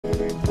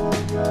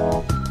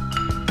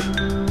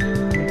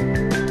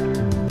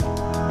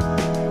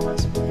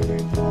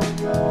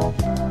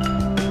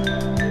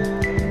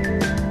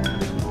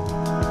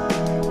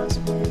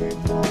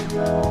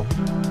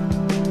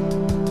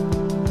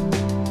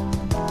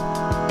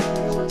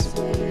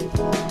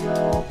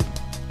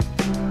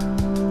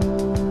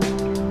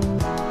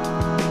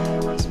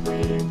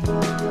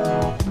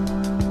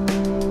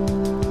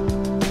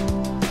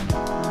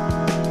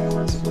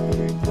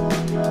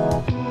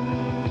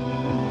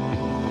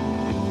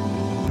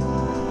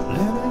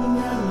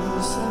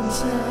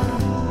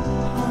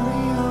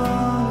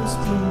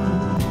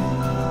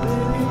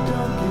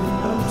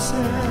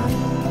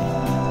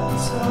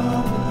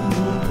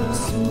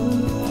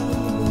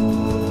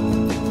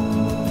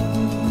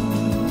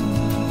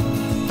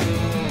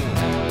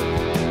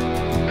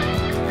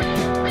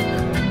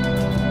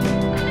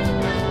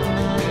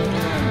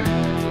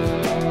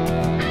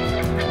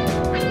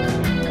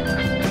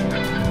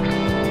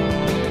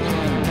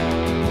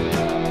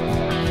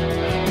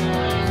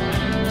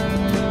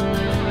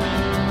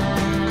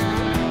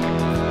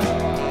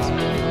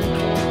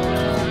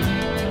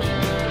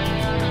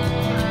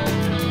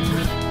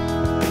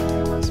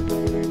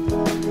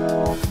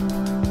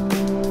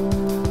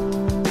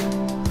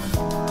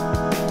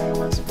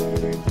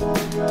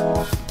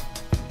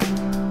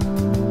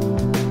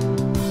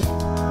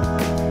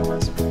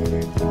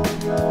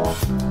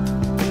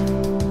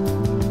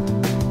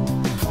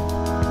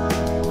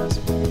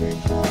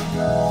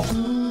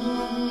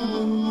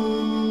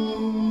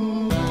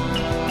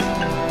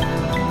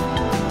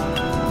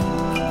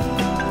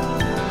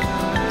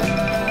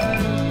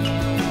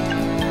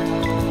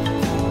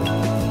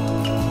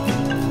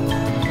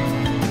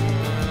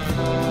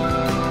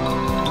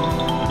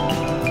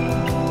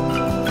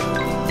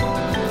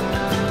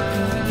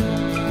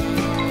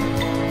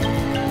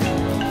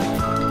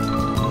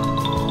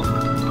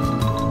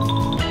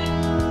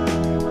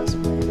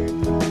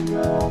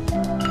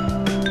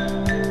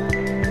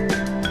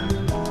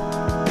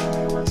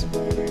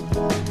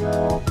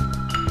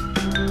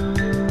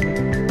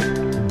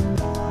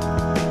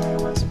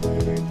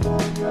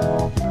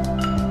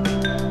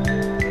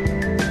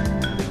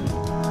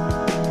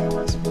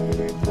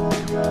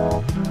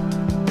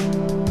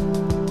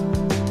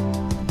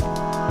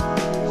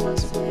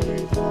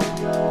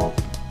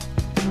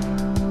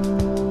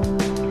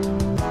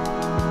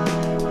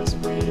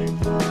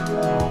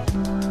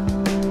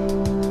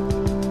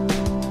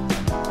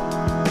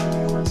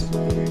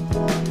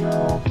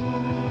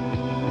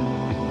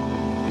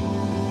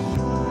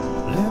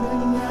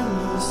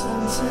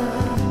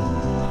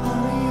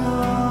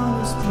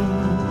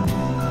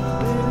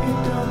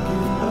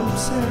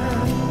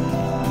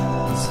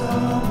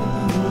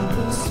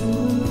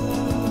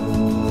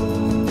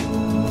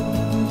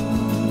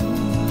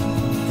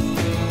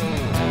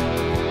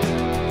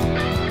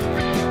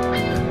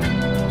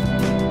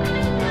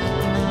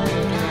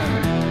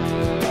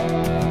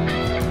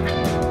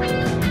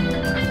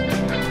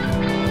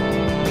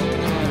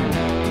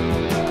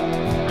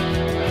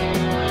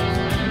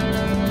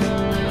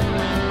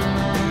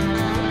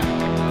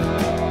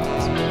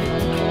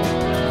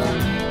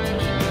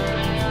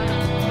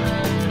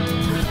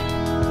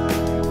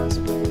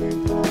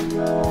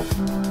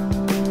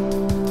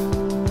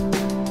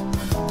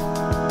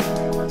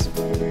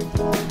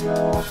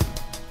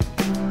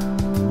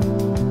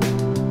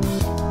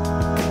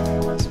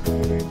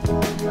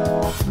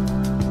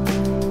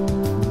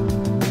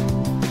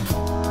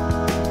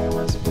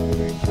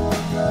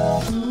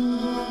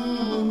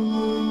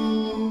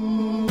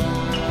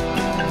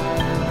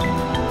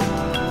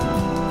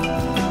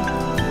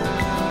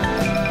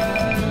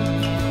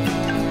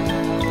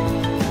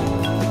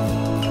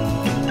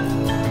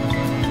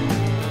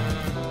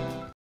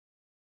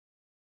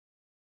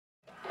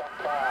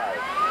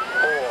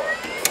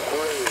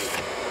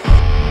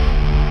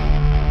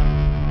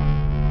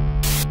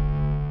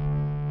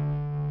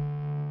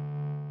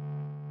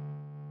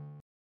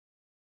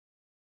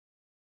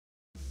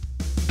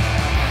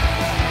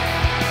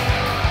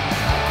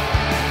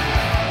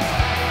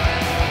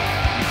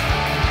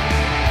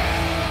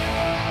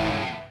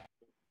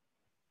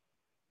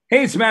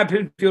Hey, it's Matt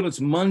Pinfield.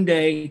 It's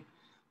Monday.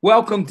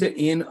 Welcome to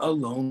In a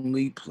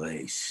Lonely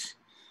Place.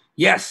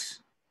 Yes,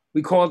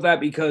 we call it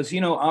that because,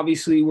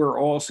 obviously we're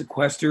all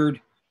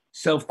sequestered,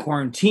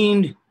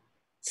 self-quarantined.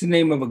 It's the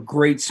name of a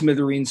great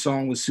Smithereen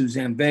song with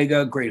Suzanne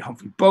Vega, great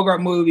Humphrey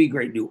Bogart movie,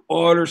 great New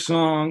Order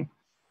song.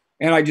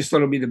 And I just thought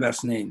it would be the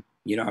best name,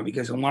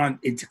 because I want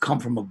it to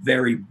come from a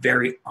very,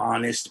 very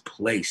honest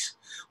place,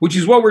 which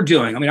is what we're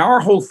doing. I mean,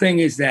 our whole thing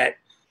is that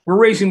we're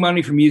raising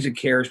money for Music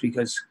Cares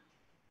because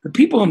the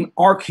people in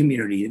our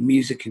community, the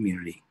music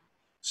community,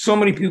 so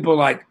many people,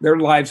 like, their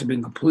lives have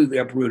been completely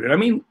uprooted. I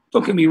mean,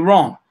 don't get me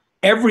wrong.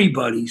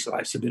 Everybody's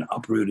lives have been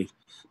uprooted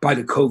by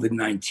the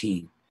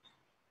COVID-19.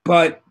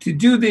 But to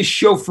do this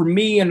show for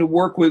me and to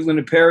work with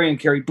Linda Perry and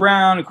Carrie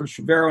Brown and Chris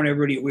Rivero and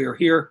everybody we are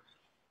here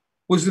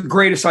was the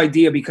greatest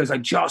idea because I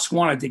just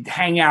wanted to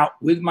hang out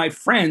with my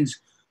friends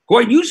who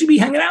I usually be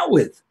hanging out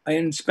with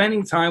and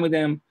spending time with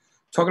them,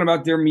 talking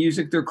about their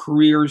music, their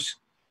careers,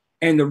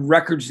 and the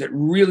records that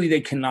really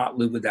they cannot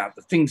live without,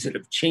 the things that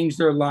have changed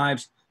their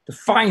lives, to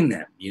find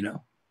them,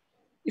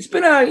 It's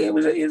been it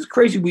was a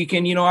crazy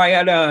weekend. I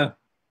had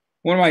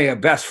one of my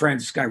best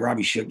friends, this guy,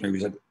 Robbie Schickner. He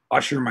was like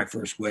usher in my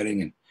first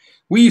wedding. And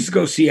we used to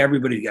go see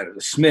everybody together,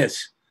 the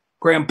Smiths,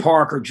 Graham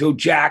Parker, Joe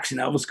Jackson,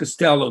 Elvis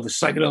Costello, the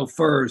Psychedelic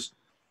Furs.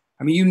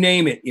 I mean, you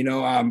name it.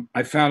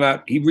 I found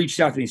out, he reached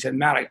out to me and said,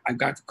 Matt, I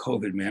got the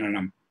COVID, man, and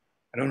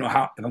I don't know if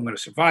I'm going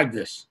to survive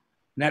this.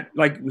 And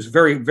that was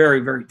very,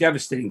 very, very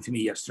devastating to me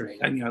yesterday.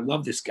 I mean, I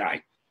love this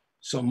guy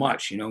so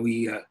much. He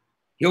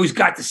always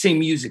got the same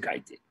music I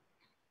did.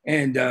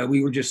 And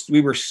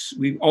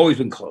we've always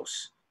been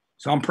close.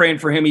 So I'm praying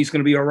for him. He's going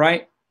to be all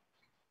right.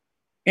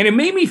 And it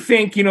made me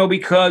think,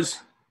 because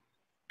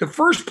the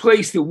first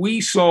place that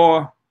we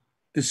saw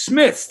the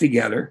Smiths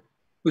together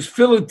was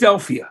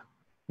Philadelphia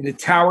in the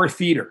Tower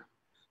Theater.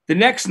 The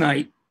next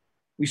night,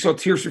 we saw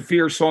Tears for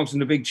Fears, Songs in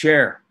the Big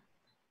Chair.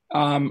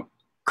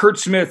 Kurt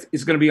Smith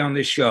is going to be on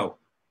this show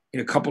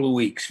in a couple of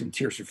weeks from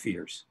Tears for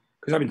Fears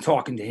because I've been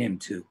talking to him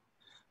too.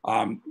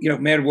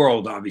 Mad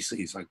World,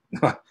 obviously, is like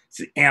it's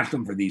an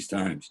anthem for these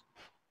times.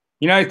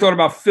 I thought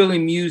about Philly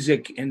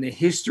music and the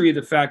history of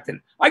the fact that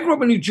I grew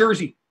up in New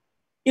Jersey,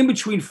 in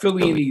between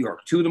Philly and New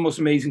York, two of the most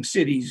amazing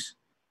cities,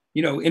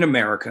 in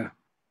America.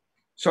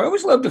 So I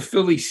always loved the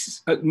Philly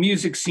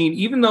music scene,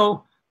 even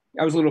though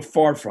I was a little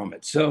far from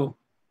it. So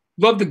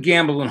love the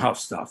Gamble and Huff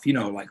stuff,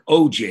 like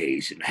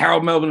OJ's and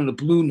Harold Melvin and the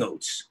Blue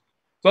Notes.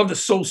 Love the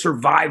Soul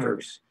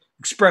Survivors,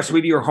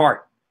 Expressway to Your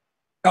Heart.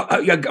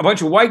 A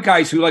bunch of white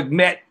guys who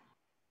met.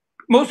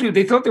 Most people,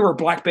 they thought they were a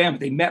black band,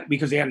 but they met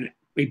because they had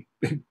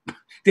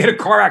a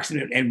car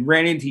accident and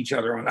ran into each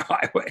other on the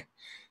highway.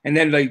 And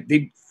then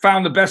they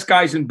found the best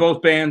guys in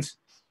both bands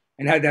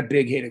and had that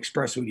big hit,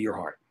 Expressway to Your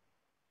Heart.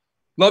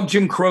 Love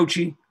Jim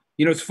Croce.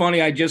 It's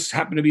funny. I just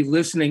happened to be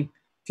listening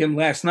to him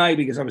last night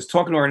because I was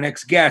talking to our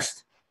next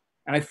guest.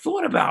 And I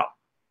thought about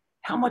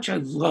how much I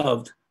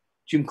loved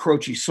Jim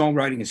Croce's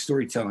songwriting and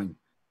storytelling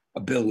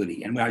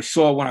ability. And when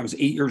I was 8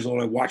 years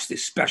old, I watched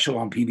this special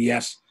on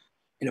PBS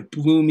and it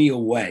blew me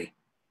away.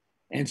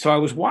 And so I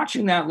was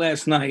watching that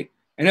last night.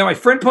 And then my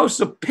friend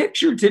posted a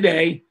picture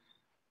today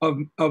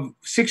of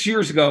 6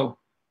 years ago.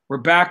 We're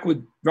back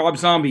with Rob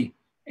Zombie.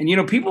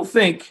 And, people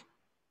think,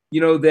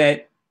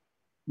 that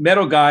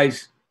metal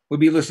guys would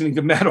be listening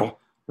to metal.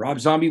 Rob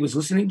Zombie was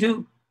listening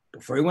to,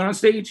 before he went on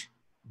stage,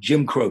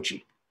 Jim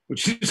Croce,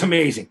 which is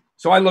amazing.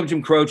 So I love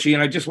Jim Croce,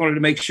 and I just wanted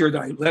to make sure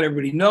that I let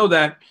everybody know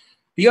that.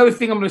 The other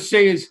thing I'm going to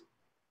say is,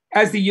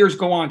 as the years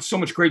go on, so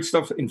much great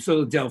stuff in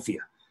Philadelphia.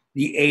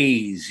 The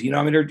A's,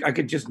 I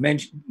could just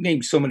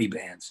name so many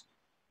bands.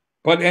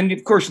 And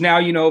of course, now,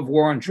 of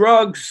War on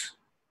Drugs,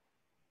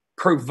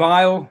 Kurt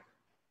Vile.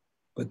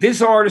 But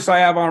this artist I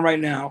have on right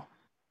now,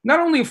 not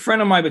only a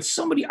friend of mine, but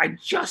somebody I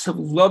just have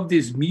loved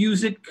his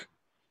music.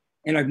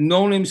 And I've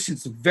known him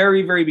since the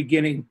very, very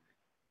beginning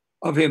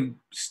of him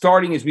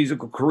starting his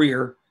musical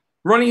career,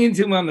 running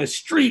into him on the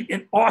street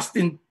in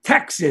Austin,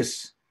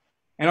 Texas.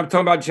 And I'm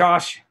talking about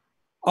Josh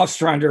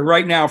Ostrander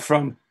right now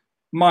from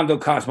Mondo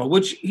Cozmo,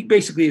 which he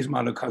basically is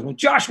Mondo Cozmo.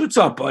 Josh, what's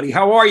up, buddy?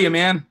 How are you,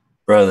 man?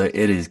 Brother,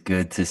 it is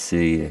good to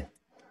see you.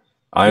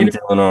 I'm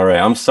doing all right.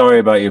 I'm sorry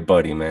about your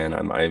buddy, man.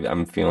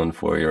 I'm feeling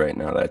for you right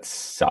now. That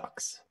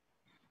sucks.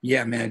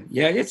 Yeah, man.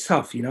 Yeah, it's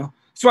tough,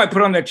 So I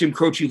put on that Jim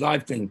Croce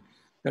live thing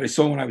that I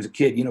saw when I was a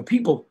kid.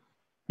 People,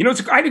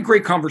 I had a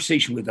great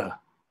conversation with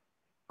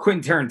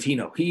Quentin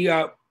Tarantino. He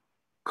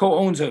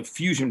co-owns a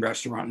fusion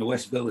restaurant in the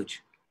West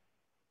Village.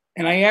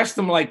 And I asked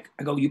him, I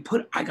go,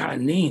 I got a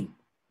name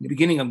in the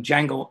beginning of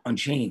Django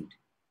Unchained.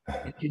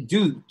 And,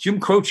 dude, Jim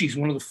Croce is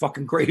one of the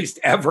fucking greatest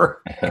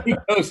ever. He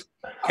goes,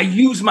 I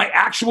use my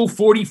actual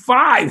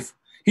 45.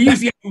 He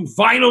used the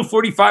vinyl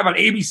 45 on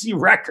ABC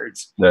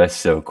Records. That's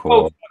so cool.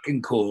 Oh,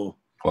 fucking cool.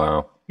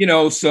 Wow.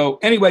 So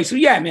anyway,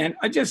 yeah, man,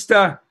 I just,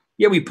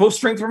 we pull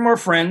strength from our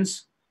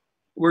friends.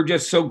 We're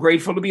just so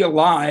grateful to be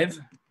alive.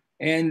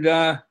 And,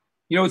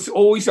 it's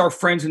always our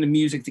friends and the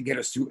music to get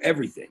us through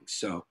everything.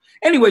 So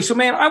anyway,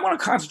 man, I want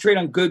to concentrate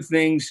on good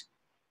things.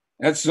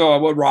 That's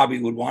what Robbie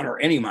would want, or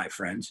any of my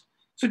friends.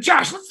 So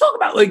Josh, let's talk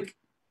about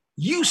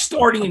you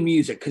starting in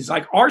music, because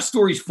like our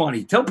story's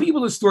funny. Tell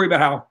people the story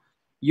about how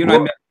you and I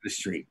met on the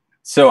street.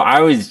 So I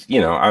was,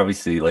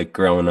 obviously like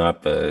growing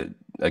up a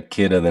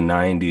kid of the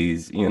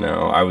 90s,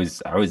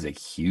 I was a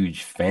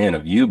huge fan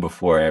of you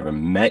before I ever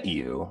met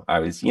you. I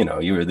was,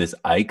 you were this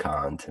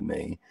icon to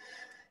me.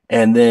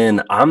 And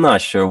then I'm not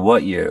sure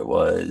what year it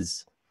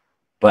was,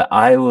 but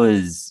we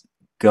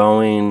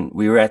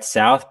were at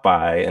South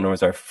by, and it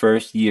was our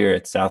first year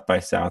at South by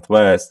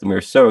Southwest, and we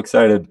were so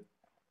excited.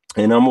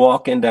 And I'm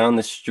walking down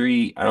the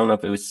street. I don't know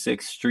if it was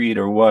 6th Street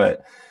or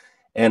what.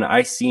 And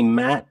I see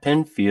Matt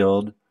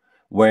Pinfield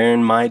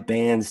wearing my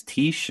band's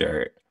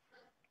t-shirt.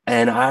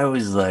 And I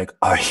was like,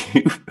 are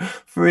you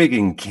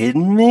freaking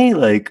kidding me?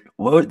 Like,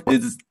 what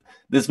is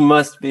this?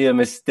 Must be a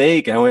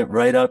mistake. I went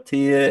right up to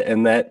you,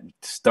 and that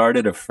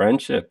started a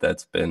friendship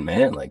that's been,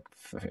 man, like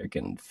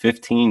freaking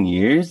 15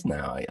 years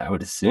now. I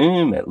would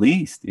assume at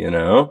least,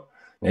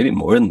 maybe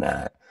more than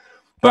that.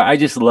 But I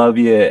just love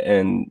you,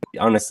 and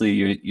honestly,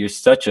 you're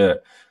such a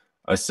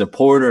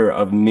supporter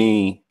of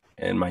me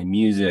and my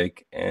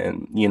music,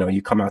 and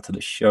you come out to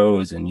the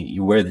shows and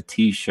you wear the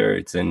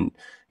t-shirts, and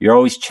you're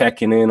always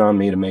checking in on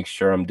me to make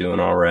sure I'm doing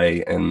all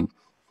right. And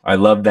I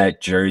love that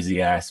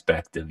Jersey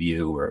aspect of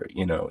you, where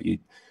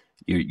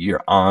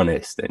you're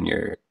honest, and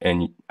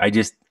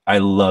I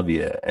love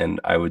you,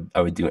 and I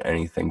would do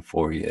anything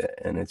for you,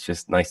 and it's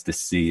just nice to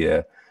see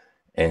you,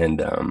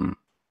 and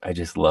I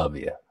just love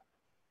you.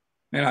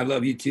 Man, I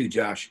love you too,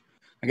 Josh.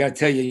 I got to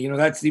tell you,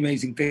 that's the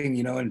amazing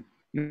thing, and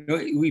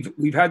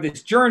we've had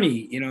this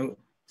journey,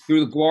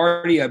 through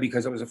LaGuardia,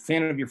 because I was a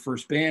fan of your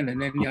first band, and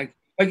then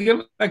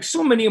like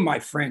so many of my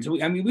friends.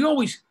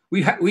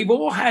 We've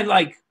all had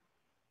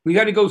we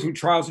had to go through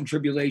trials and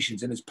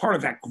tribulations, and it's part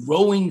of that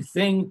growing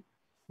thing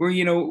where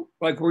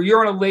where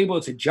you're on a label,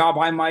 it's a job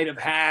I might have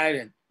had,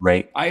 and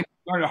right. I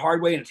learned the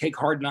hard way and take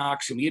hard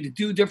knocks, and we had to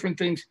do different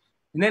things.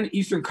 And then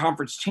Eastern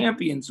Conference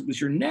Champions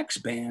was your next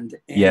band,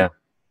 and yeah.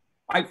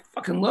 I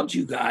fucking loved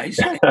you guys.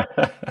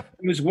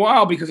 It was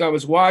wild because I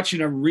was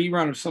watching a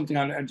rerun of something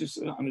on the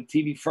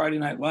TV, Friday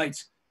Night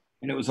Lights,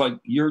 and it was like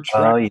your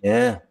track. Oh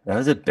yeah, that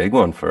was a big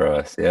one for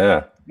us.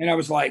 Yeah, and I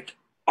was like,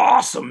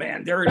 awesome,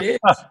 man, there it is.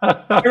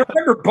 I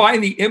remember buying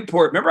the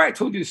import. Remember I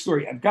told you the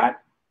story?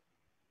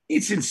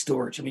 It's in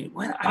storage. I mean,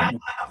 when I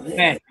don't know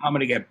when I'm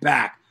gonna get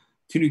back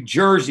to New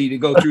Jersey to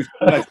go through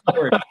that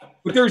story.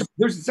 But there's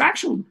this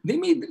actual.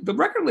 The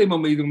record label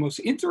made the most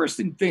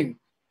interesting thing.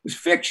 It was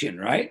Fiction,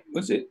 right?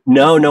 Was it?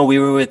 No, we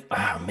were with,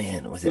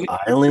 was it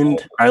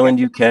Island,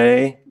 UK?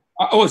 It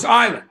was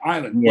Island.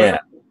 Yeah.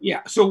 Yeah.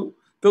 So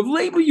the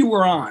label you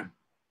were on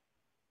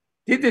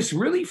did this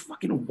really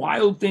fucking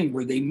wild thing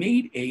where they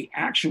made a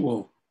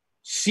actual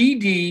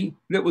CD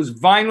that was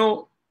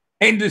vinyl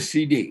and a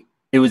CD.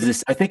 It was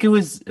this, I think it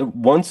was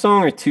one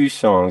song or two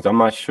songs, I'm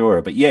not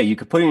sure. But yeah, you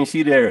could put it in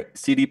your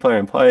CD player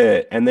and play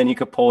it, and then you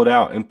could pull it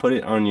out and put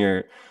it on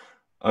your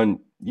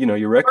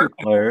record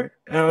player.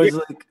 And I was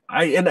like,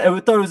 I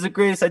thought it was the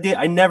greatest idea.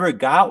 I never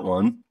got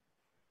one.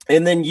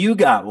 And then you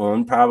got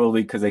one,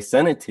 probably because they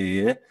sent it to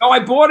you. No, I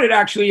bought it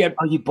actually at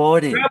you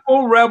bought it.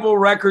 Rebel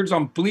Records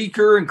on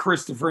Bleecker and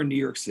Christopher in New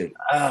York City.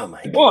 Oh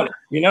my God. Bought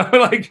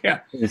it,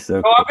 yeah.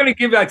 So cool. I'm gonna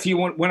give that to you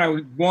when I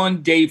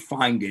one day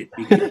find it,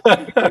 because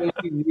I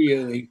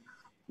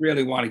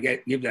really want to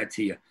give that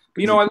to you.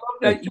 But I love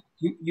that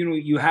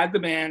you had the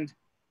band,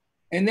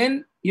 and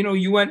then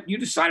you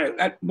decided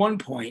at one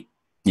point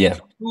to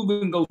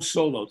move and go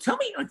solo. Tell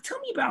me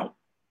about.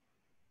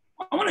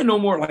 I want to know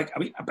more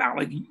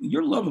about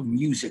your love of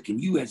music, and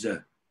you as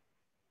a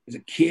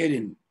kid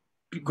and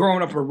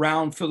growing up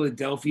around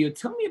Philadelphia.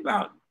 Tell me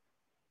about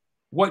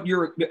what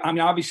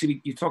obviously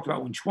you talked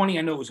about when 20,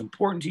 I know it was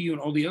important to you and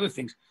all the other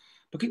things,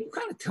 but can you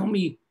kind of tell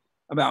me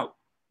about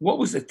what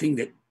was the thing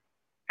that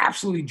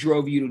absolutely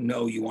drove you to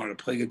know you wanted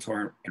to play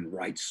guitar and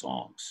write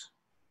songs?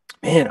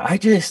 Man,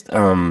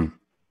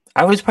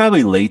 I was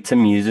probably late to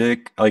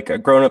music.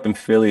 Like growing up in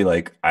Philly,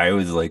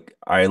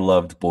 I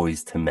loved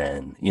Boys to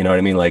Men. You know what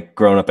I mean? Like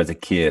growing up as a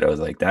kid, I was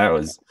like,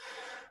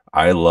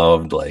 I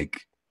loved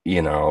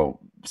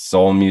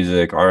soul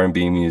music,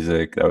 R&B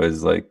music. That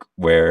was like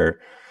where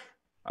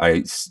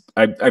I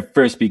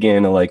first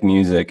began to like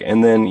music.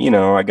 And then,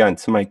 I got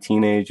into my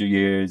teenager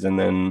years, and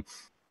then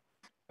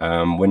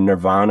when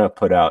Nirvana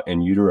put out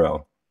In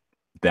Utero,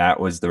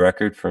 that was the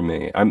record for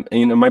me.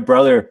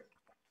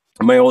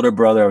 My older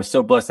brother, I was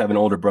so blessed to have an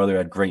older brother who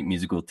had great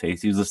musical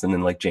taste. He was listening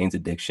to like Jane's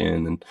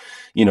Addiction and,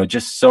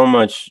 just so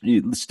much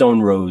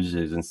Stone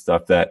Roses and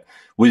stuff that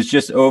was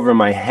just over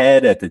my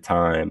head at the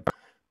time.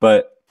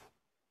 But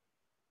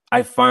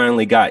I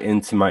finally got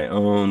into my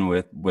own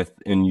with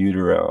In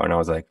Utero, and I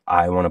was like,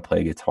 I want to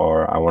play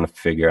guitar. I want to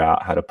figure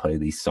out how to play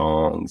these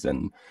songs.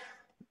 And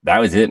that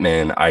was it,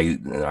 man. I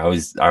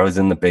was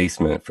in the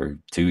basement for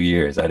 2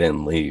 years. I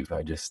didn't leave.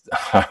 I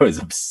was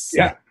obsessed.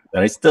 Yeah.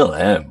 And I still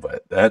am,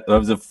 but that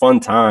was a fun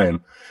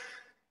time.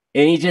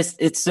 And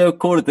it's so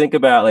cool to think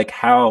about like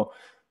how,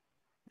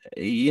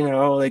 you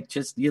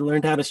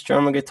learned how to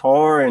strum a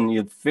guitar and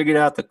you figured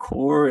out the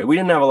chord. We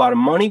didn't have a lot of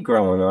money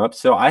growing up,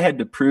 so I had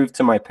to prove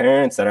to my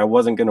parents that I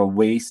wasn't going to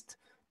waste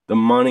the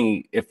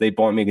money if they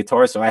bought me a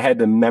guitar. So I had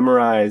to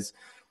memorize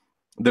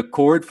the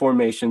chord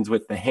formations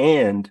with the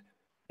hand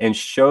and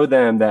show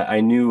them that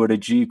I knew what a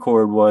G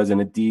chord was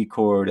and a D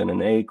chord and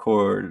an A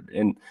chord.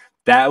 And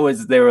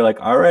they were like,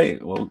 all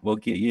right, we'll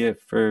get you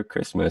for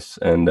Christmas.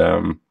 And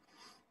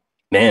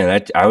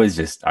man, I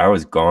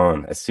was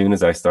gone. As soon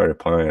as I started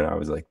playing, I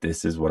was like,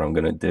 this is what I'm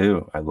gonna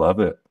do. I love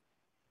it.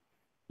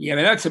 Yeah,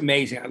 man, that's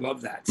amazing. I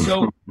love that.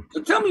 So,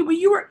 so tell me, but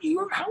you were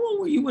how old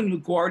were you when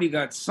LaGuardia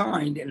got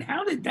signed, and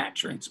how did that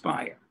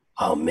transpire?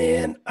 Oh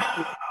man.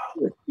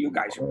 You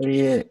guys were,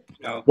 Yeah. you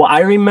know, Well, I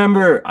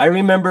remember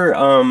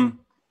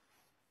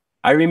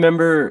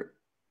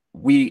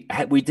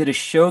we did a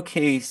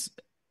showcase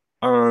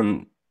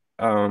on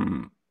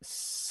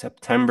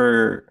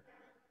September,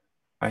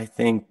 I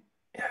think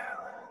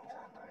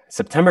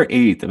September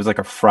 8th. It was like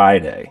a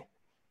Friday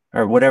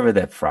or whatever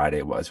that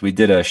Friday was. We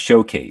did a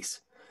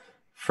showcase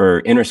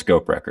for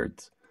Interscope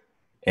Records.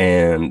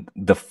 And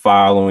the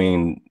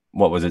following,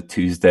 what was it,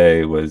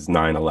 Tuesday was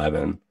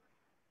 9/11.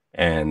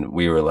 And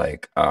we were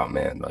like, oh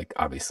man, like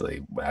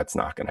obviously that's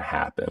not going to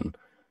happen.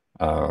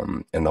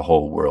 And the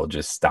whole world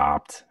just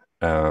stopped.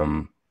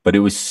 But it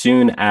was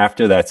soon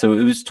after that. So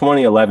it was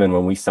 2011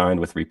 when we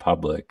signed with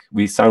Republic.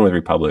 We signed with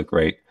Republic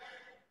right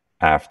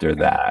after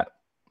that.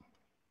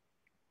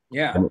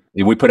 yeah. And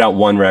we put out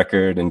one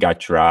record and got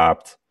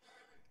dropped.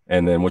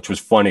 And then, which was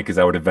funny because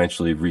I would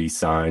eventually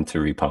re-sign to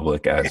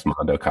Republic as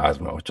Mondo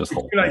Cozmo, which was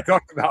whole What I thing.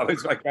 talked about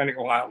is like kind of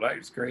wild. Right?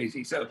 It's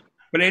crazy. So,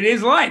 but it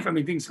is life. I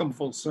mean, things come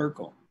full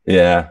circle.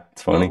 Yeah,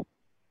 it's funny. So,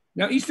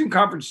 now, Eastern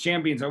Conference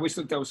Champions, I always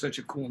thought that was such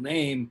a cool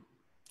name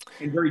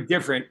and very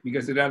different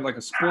because it had like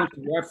a sports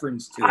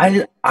reference to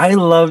it. I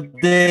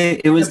loved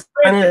it. It was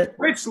kind of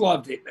Brits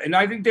loved it, and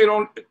I think they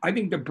don't. I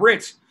think the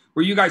Brits,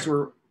 where you guys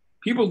were,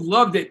 people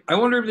loved it. I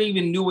wonder if they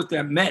even knew what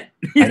that meant.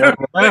 I don't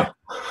know.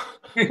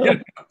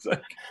 It's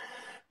like,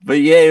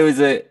 But yeah,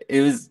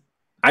 it was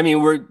I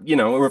mean,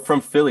 we're from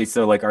Philly,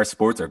 so like our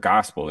sports are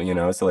gospel,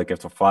 So like if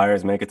the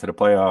Flyers make it to the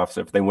playoffs,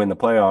 if they win the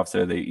playoffs,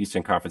 they're the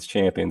Eastern Conference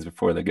champions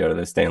before they go to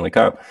the Stanley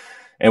Cup.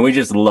 And we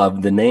just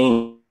love the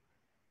name.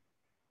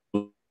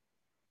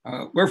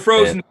 we're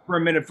frozen for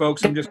a minute,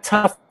 folks. I'm just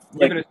Tough.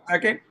 give Like, it a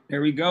second.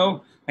 There we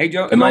go. Hey,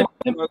 Joe. am I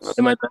No,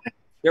 am I back?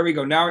 there we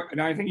go. Now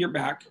I think you're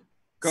back.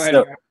 Go ahead.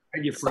 So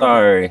You froze.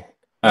 sorry.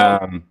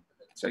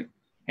 So,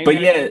 hey, But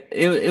man. yeah,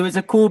 it was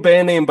a cool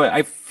band name, but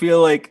I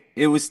feel like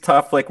it was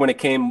tough like when it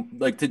came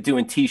like to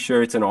doing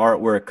t-shirts and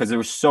artwork because there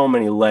were so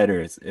many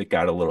letters, it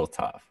got a little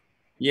tough.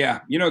 Yeah,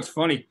 it's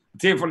funny. I'll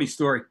tell you a funny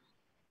story.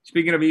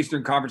 Speaking of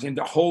Eastern Conference and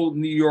the whole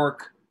New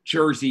York,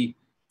 Jersey,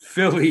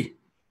 Philly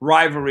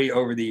rivalry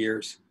over the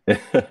years.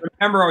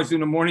 Remember, I was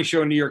doing a morning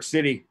show in New York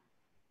City,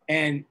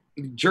 and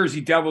the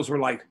Jersey Devils were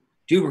like,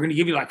 dude, we're going to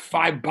give you like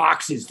 5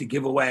 boxes to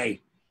give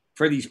away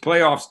for these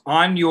playoffs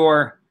on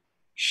your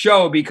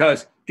show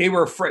because they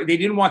were afraid. They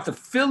didn't want the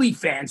Philly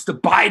fans to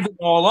buy them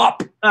all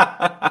up.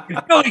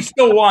 And Philly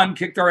still won,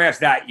 kicked our ass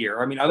that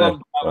year. I mean, I love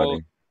the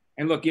Devils.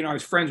 And look, I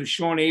was friends with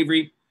Sean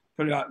Avery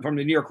from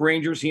the New York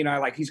Rangers. He and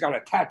I, he's got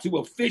a tattoo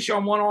of fish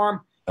on one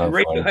arm and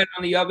Radiohead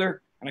on the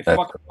other. And I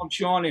fucking love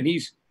Sean, and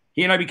he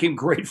and I became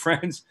great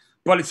friends.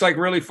 But it's like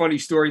really funny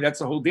story. That's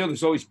the whole deal.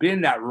 There's always been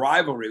that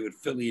rivalry with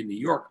Philly and New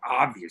York,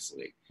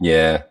 obviously.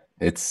 Yeah,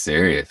 it's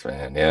serious,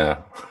 man.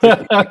 Yeah.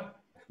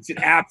 It's an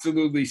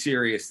absolutely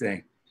serious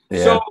thing.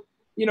 Yeah.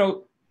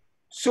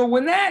 So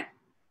when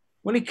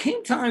it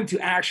came time to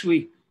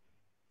actually,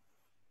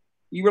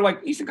 you were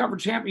like Eastern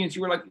Conference champions,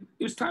 you were like,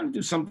 it was time to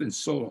do something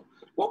solo.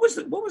 What was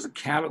the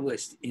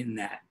catalyst in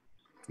that?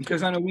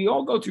 Because I know we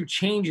all go through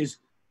changes,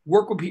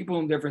 work with people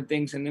in different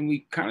things, and then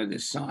we kind of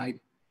decide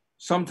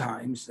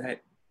sometimes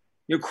that,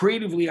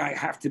 creatively, I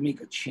have to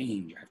make a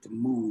change. I have to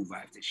move. I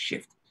have to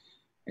shift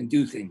and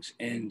do things.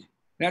 And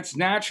that's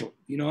natural,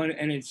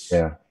 and it's,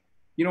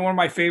 one of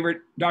my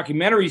favorite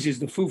documentaries is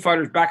the Foo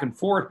Fighters Back and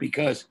Forth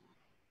because,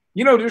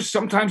 there's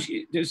sometimes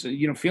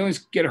feelings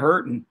get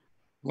hurt and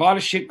a lot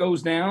of shit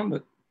goes down,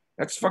 but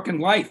that's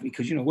fucking life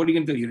because, what are you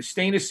going to do? You're going to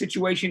stay in a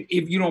situation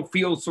if you don't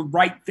feel it's the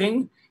right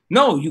thing?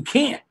 No, you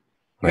can't.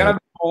 You got to have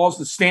the balls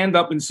to stand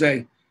up and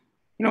say,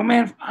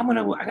 man, I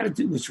got to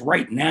do this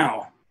right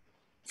now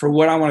for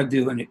what I want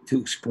to do and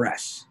to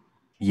express.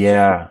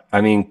 Yeah.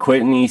 I mean,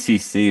 quitting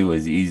ECC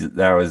was easy.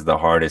 That was the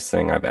hardest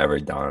thing I've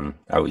ever done.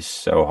 That was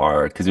so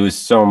hard because it was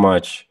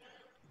such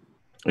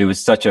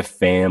a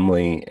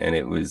family, and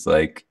it was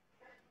like,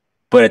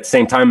 but at the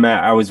same time,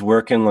 Matt, I was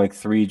working like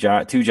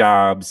 2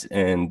 jobs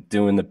and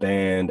doing the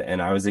band,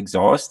 and I was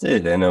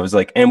exhausted. And I was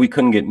like, and we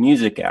couldn't get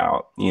music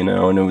out, and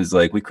it was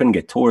like, we couldn't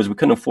get tours. We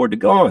couldn't afford to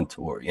go on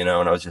tour, and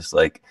I was just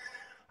like,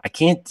 I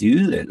can't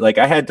do that. Like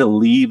I had to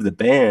leave the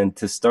band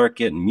to start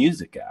getting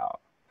music out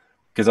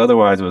because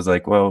otherwise it was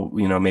like, well,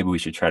 maybe we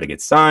should try to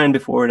get signed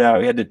before it out.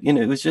 We had to,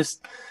 it was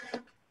just,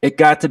 it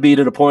got to be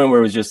to the point where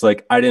it was just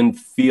like, I didn't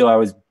feel I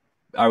was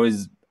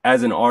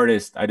as an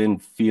artist, I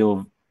didn't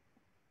feel,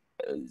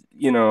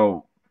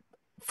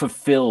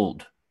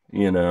 fulfilled,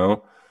 and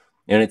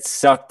it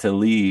sucked to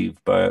leave,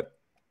 but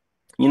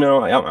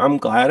I'm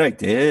glad I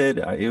did.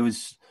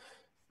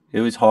 It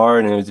was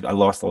hard, and I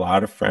lost a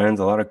lot of friends,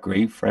 a lot of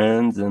great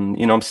friends, and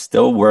I'm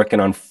still working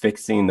on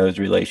fixing those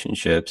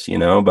relationships,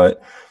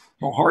 but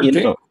A hard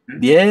thing.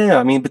 yeah,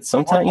 I mean, but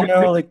sometimes, Hard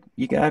thing. like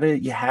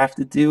you have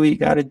to do what you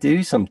got to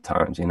do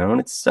sometimes, and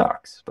it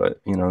sucks, but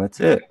that's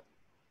it.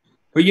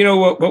 But you know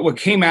what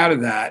came out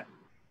of that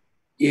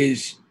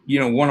is,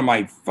 one of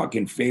my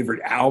fucking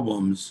favorite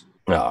albums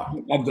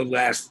Oh. of the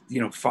last,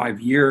 5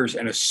 years,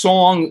 and a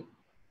song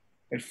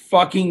that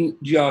fucking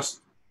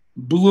just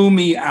blew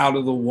me out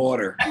of the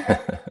water.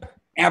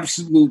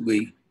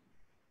 Absolutely.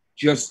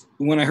 Just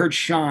when I heard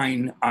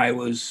Shine, I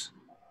was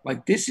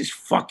like, this is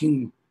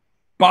fucking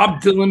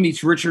Bob Dylan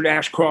meets Richard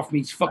Ashcroft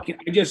meets fucking,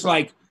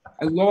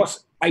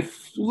 I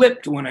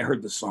flipped when I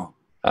heard the song.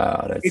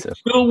 Oh, that's It's so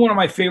still one of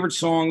my favorite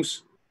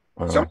songs.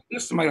 uh, Some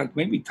list of my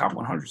maybe top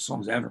 100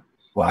 songs ever.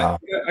 wow.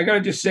 I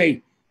gotta just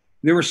say,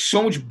 there was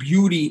so much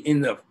beauty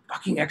in the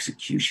fucking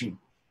execution,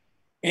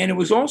 and it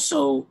was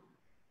also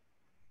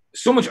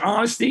so much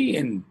honesty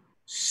and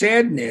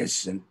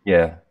sadness and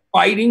Yeah.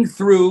 fighting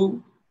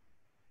through.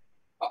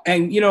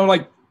 And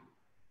like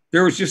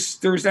there was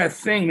that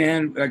thing,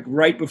 man, like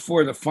right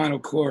before the final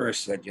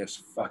chorus that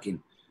just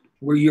fucking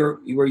where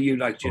you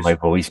like My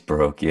just voice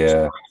broke.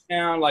 Yeah.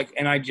 down like,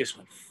 and I just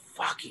went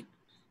fucking.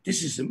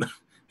 This is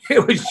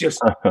it was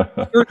just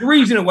there's a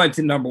reason it went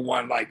to number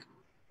one, like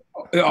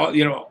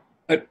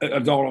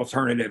adult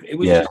alternative. It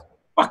was Yeah. just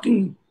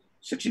fucking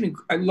such an.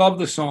 I love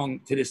the song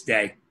to this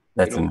day.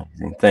 That's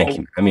amazing. Thank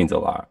you. That means a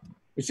lot.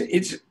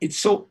 It's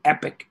so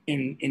epic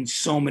in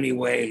so many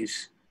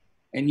ways.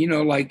 And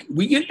like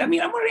I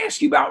mean, I want to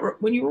ask you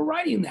about when you were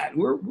writing that.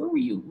 Where were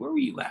you? Where were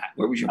you at?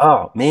 Where was your?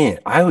 Oh man,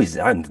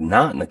 I'm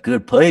not in a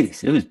good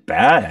place. It was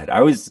bad.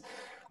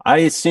 I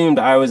assumed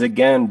I was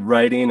again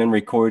writing and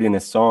recording a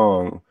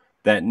song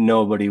that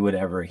nobody would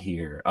ever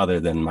hear other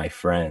than my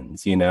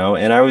friends, and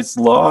I was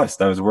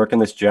lost. I was working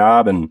this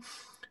job, and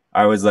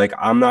I was like,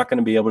 I'm not going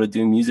to be able to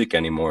do music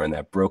anymore. And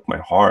that broke my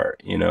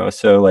heart,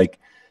 So like,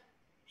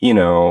 you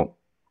know,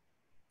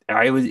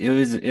 it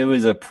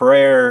was a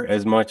prayer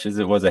as much as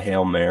it was a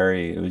Hail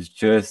Mary. It was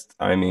just,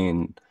 I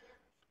mean,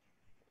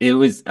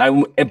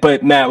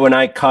 but Matt, when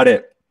I cut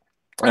it,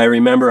 I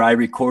remember I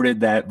recorded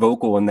that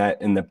vocal in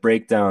the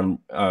breakdown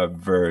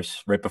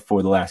verse right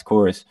before the last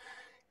chorus.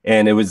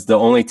 And it was the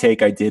only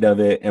take I did of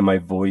it, and my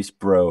voice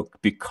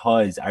broke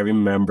because I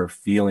remember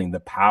feeling the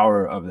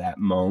power of that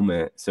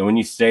moment. So when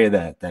you say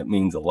that, that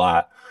means a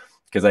lot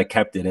because I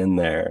kept it in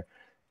there.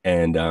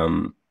 And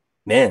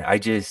man,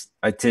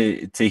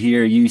 to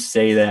hear you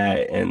say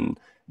that and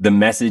the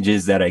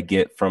messages that I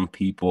get from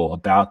people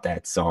about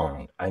that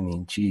song, I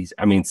mean, geez,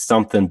 I mean,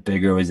 something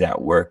bigger was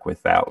at work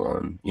with that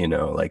one,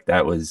 like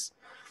that was,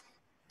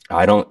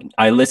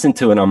 I listened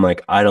to it and I'm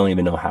like, I don't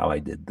even know how I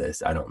did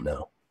this. I don't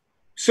know.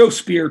 So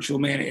spiritual,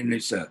 man, and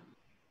it's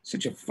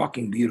such a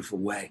fucking beautiful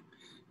way,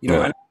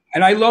 Yeah.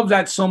 and I love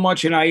that so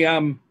much. And I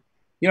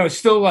it's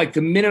still like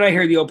the minute I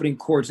hear the opening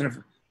chords, and if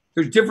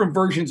there's different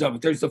versions of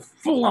it. There's the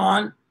full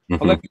on,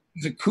 Mhm. like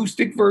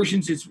acoustic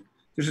versions.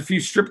 There's a few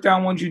stripped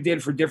down ones you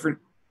did for different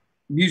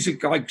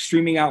music like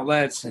streaming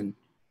outlets, and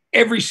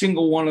every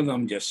single one of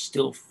them just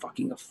still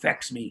fucking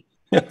affects me,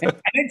 and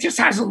it just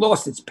hasn't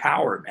lost its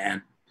power,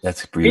 man.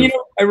 That's beautiful.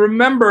 And, I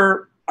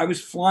remember I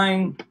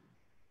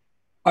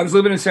was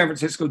living in San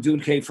Francisco doing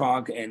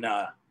K-Fog, and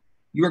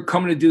you were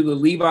coming to do the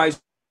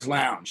Levi's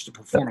Lounge to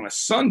perform on a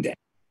Sunday.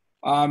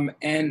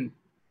 And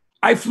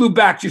I flew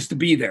back just to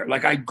be there.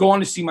 Like I'd gone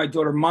to see my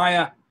daughter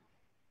Maya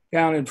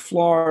down in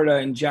Florida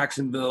in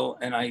Jacksonville,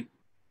 and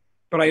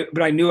but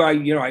I knew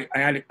I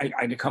had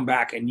to come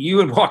back. And you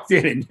had walked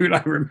in, and you and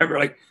I remember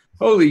like,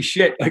 holy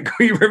shit, like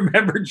we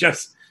remember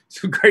just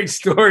some great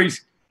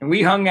stories. And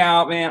we hung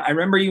out, man. I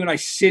remember you and I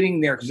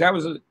sitting there because that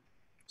was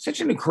such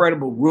an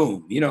incredible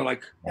room,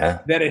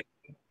 that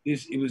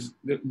it was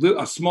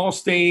a small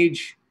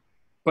stage,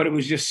 but it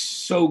was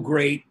just so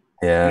great.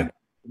 Yeah.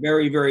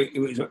 Very, very, it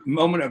was a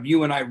moment of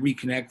you and I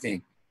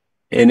reconnecting.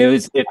 And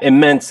it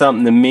meant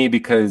something to me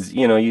because,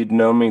 you'd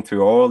known me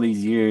through all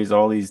these years,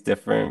 all these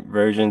different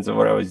versions of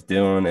what I was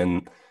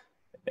doing.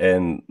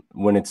 And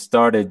when it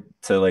started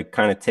to like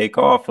kind of take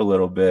off a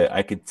little bit,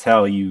 I could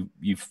tell you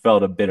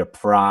felt a bit of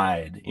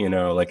pride,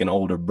 like an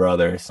older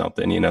brother or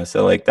something,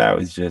 so like that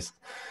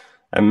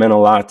meant a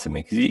lot to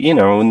me because,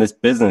 in this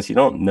business, you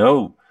don't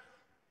know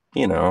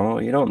a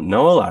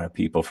lot of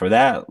people for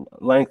that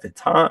length of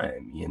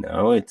time,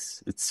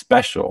 it's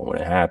special when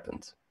it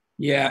happens.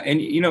 Yeah. And,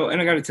 and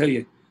I got to tell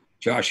you,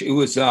 Josh, it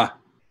was, and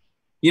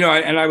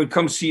I would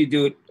come see you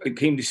do it. I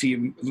came to see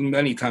you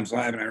many times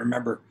live. And I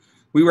remember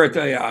we were at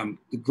the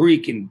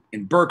Greek in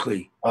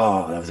Berkeley.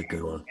 Oh, that was a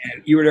good one.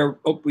 And you were there.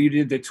 Oh, you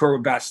did the tour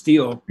with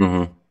Bastille.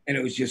 Mm-hmm. And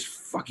it was just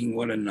fucking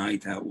what a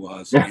night that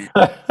was, man.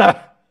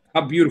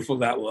 How beautiful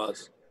that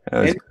was.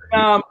 And,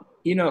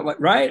 like,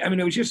 right? I mean,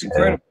 it was just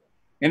incredible.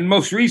 Yeah. And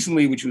most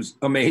recently, which was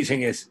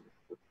amazing, is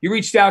you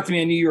reached out to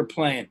me. I knew you were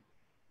playing.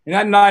 And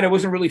that night, I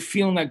wasn't really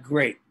feeling that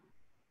great.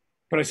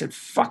 But I said,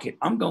 fuck it.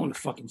 I'm going to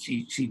fucking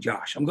see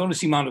Josh. I'm going to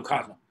see Mondo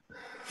Cozmo.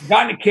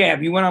 Got in a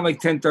cab. You went on like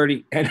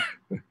 10:30, and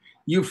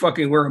you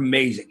fucking were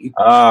amazing.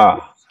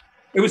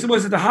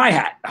 Was it the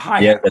hi-hat? The Yeah,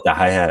 hi-hat. at the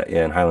hi-hat,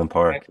 yeah, in Highland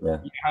Park. Yeah.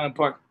 Highland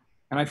Park.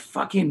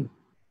 And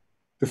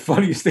the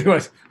funniest thing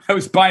was I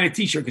was buying a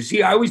t-shirt because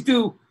see, I always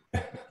do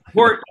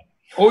work,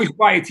 always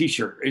buy a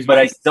t-shirt. Is But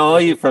my I saw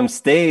you from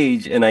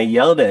stage and I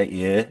yelled at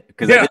you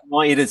because I yeah. didn't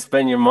want you to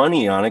spend your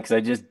money on it because I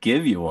just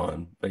give you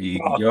one. But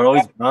Well, you're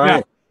always yeah.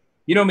 buying.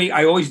 You know me,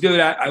 I always do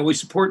that. I always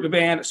support the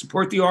band,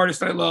 support the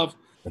artist I love,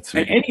 That's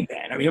and sweet. any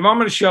band. I mean, if I'm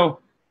on a show,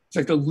 it's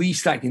like the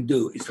least I can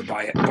do is to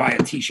buy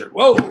a t-shirt.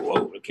 Whoa,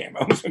 the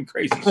camera almost went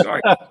crazy.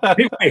 Sorry.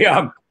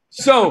 Anyway,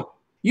 so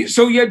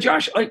yeah,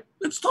 Josh, like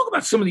let's talk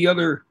about some of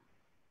the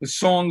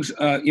songs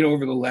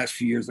over the last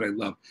few years that I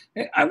love.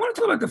 I want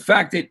to talk about the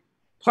fact that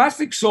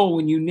Plastic Soul,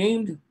 when you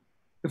named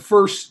the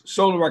first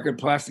solo record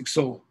Plastic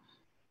Soul,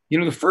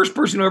 the first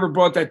person who ever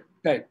brought that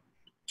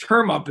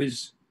term up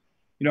is,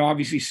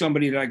 obviously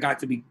somebody that I got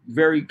to be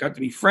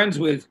friends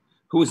with,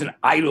 who was an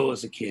idol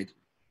as a kid,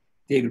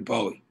 David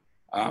Bowie.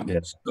 Yeah.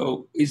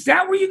 So is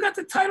that where you got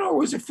the title, or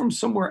was it from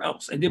somewhere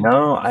else?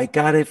 No, I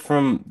got it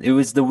from it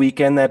was the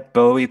weekend that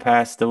Bowie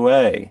passed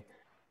away.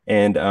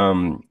 And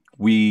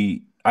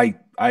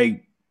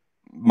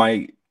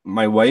my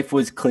wife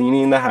was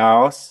cleaning the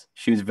house,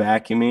 she was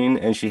vacuuming,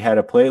 and she had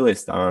a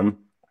playlist on.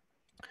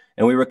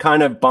 And we were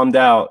kind of bummed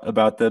out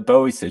about the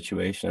Bowie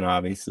situation,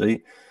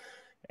 obviously.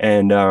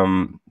 And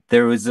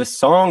there was this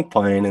song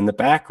playing in the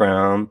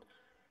background,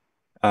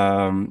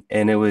 and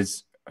it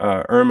was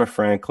Irma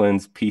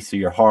Franklin's "Piece of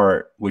Your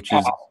Heart," which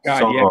is Oh a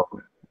God, yeah. song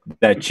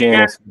that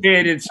Janice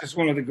did. It's just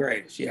one of the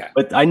greatest. Yeah.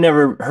 but I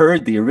never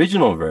heard the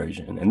original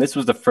version, and this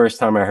was the first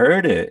time I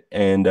heard it.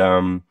 And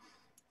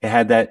it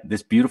had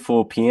this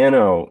beautiful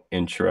piano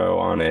intro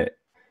on it,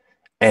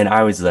 and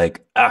I was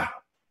like, I'm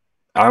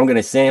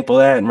gonna sample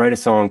that and write a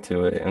song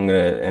to it. And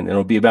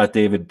it'll be about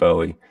David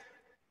Bowie.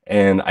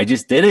 And I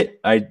just did it.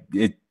 I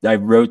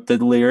wrote the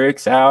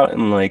lyrics out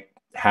in like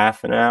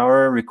half an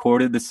hour,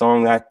 recorded the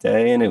song that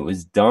day, and it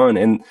was done.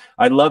 And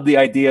I love the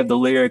idea of the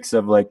lyrics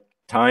of like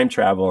time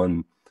travel,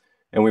 and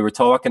we were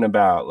talking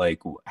about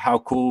like how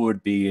cool it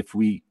would be if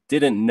we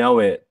didn't know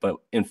it, but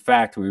in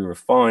fact we were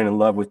falling in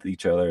love with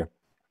each other.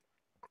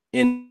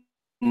 We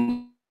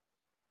might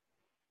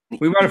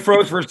have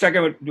froze for a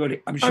second, but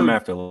I'm sure time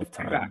after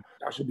lifetime. Back.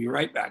 Josh will be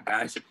right back,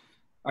 guys.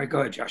 All right, go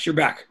ahead, Josh. You're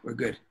back. We're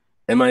good.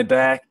 Am I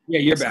back? Yeah,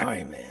 you're back.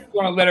 Sorry, man. I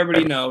want to let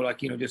everybody know, like,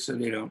 just so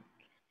they don't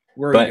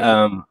worry.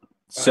 But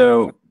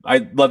so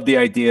I love the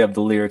idea of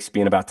the lyrics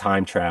being about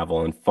time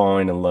travel and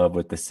falling in love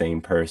with the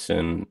same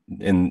person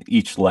in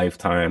each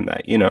lifetime.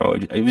 That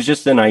it was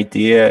just an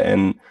idea,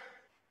 and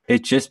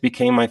it just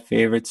became my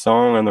favorite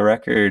song on the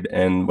record.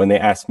 And when they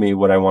asked me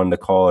what I wanted to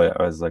call it,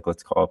 I was like,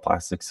 let's call it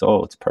Plastic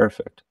Soul. It's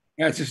perfect.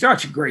 Yeah, it's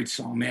such a great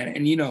song, man.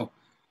 And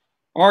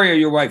Aria,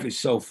 your wife, is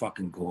so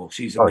fucking cool.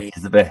 She's amazing.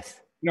 She's the best.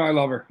 I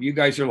love her. You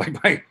guys are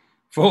like my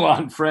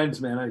full-on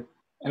friends, man.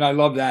 I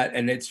love that.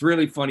 And it's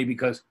really funny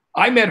because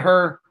I met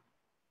her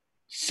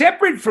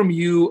separate from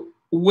you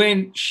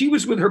when she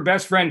was with her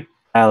best friend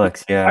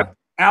Alex. Yeah,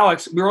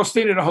 Alex. We were all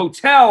staying at a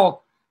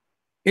hotel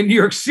in New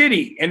York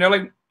City, and they're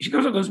like, she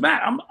goes,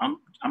 Matt,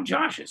 I'm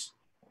Josh's.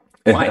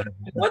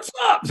 What's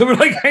up? So we're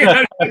like,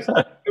 I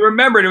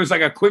remembered it was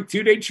like a quick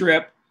 2-day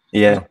trip.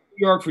 Yeah,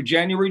 New York for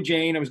January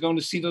Jane. I was going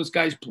to see those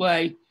guys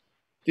play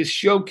this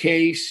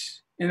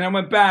showcase, and I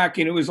went back,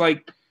 and it was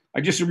like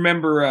I just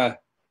remember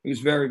it was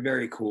very,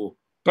 very cool.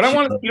 But I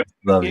want to,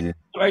 love you.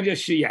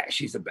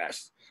 She's the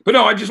best. But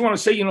no, I just want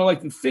to say,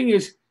 like the thing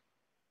is,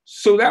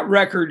 so that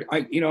record,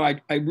 I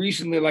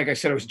recently, like I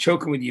said, I was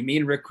joking with you. Me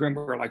and Rick Krim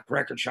were like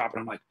record shopping.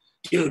 I'm like,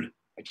 dude,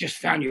 I just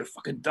found you a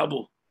fucking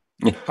double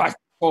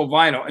Plastic Soul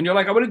vinyl, and you're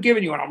like, I would have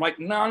given you one. I'm like,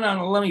 no,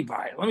 let me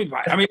buy it.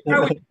 I mean,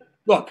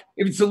 look,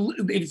 if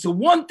it's the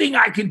one thing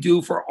I can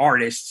do for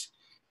artists,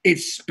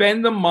 it's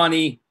spend the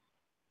money.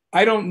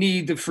 I don't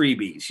need the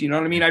freebies. You know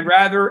what I mean? I'd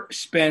rather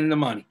spend the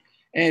money.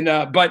 And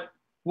but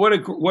what a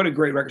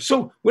great record.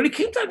 So when it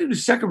came time to the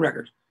second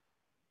record,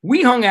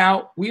 we hung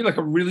out. We had like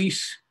a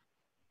release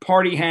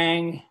party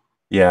hang.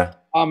 Yeah.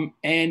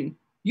 And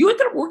you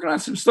ended up working on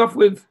some stuff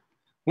with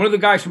one of the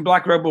guys from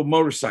Black Rebel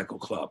Motorcycle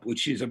Club,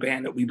 which is a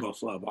band that we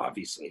both love,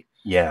 obviously.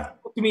 Yeah.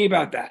 Talk to me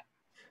about that.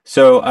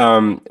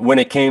 So when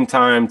it came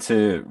time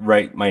to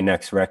write my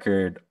next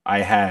record, I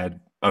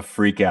had a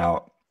freak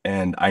out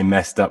and I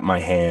messed up my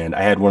hand.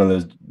 I had one of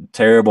those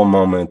terrible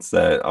moments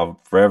that I'll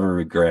forever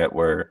regret,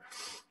 where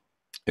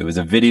it was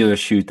a video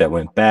shoot that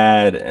went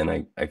bad, and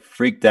I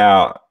freaked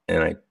out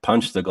and I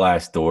punched the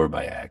glass door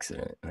by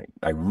accident.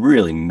 I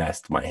really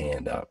messed my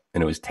hand up,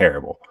 and it was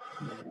terrible.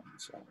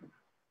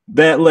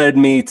 That led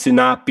me to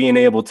not being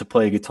able to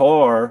play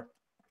guitar,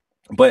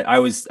 but I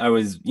was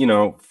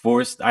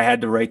forced. I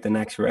had to write the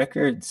next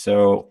record.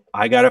 So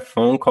I got a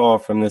phone call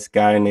from this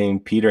guy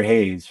named Peter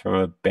Hayes from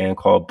a band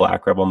called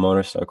Black Rebel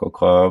Motorcycle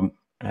Club.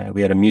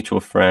 We had a mutual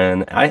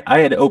friend. I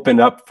had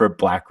opened up for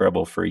Black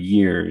Rebel for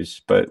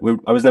years, but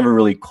I was never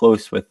really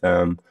close with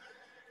them.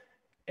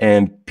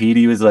 And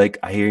Petey was like,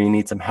 I hear you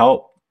need some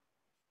help.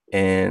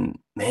 And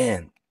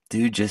man,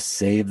 dude just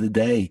saved the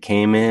day. He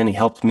came in, he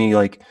helped me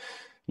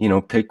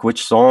pick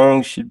which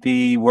songs should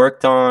be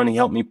worked on. He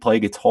helped me play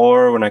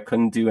guitar when I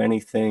couldn't do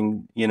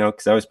anything,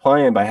 because I was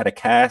playing, but I had a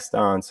cast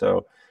on.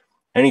 So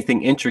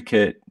anything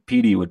intricate,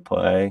 Petey would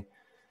play.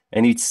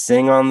 And he'd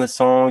sing on the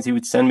songs. He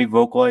would send me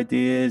vocal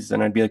ideas.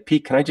 And I'd be like,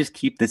 Pete, can I just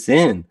keep this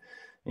in? And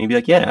he'd be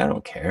like, yeah, I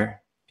don't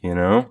care,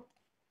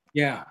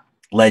 Yeah.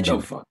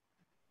 Legend. So fun.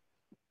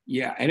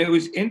 Yeah. And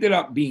it ended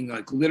up being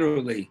like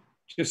literally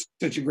just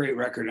such a great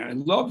record. And I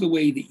love the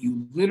way that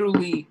you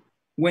literally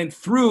went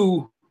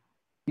through,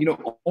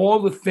 all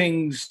the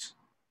things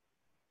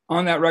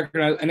on that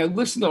record. And I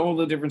listened to all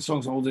the different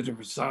songs, all the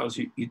different styles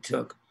you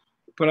took.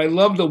 But I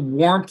love the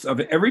warmth of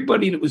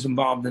everybody that was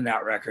involved in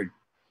that record.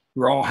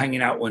 We were all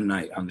hanging out one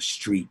night on the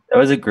street. That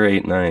was a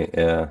great night.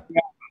 Yeah.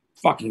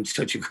 Fucking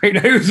such a great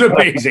night. It was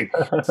amazing.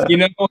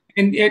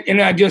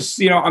 And I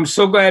just, I'm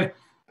so glad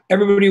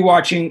everybody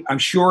watching. I'm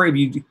sure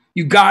if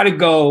you got to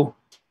go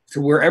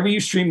to wherever you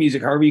stream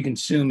music, however you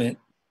consume it,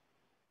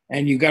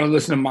 and you got to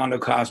listen to Mondo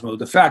Cozmo.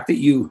 The fact that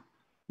you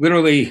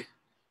literally,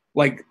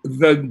 like,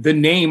 the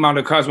name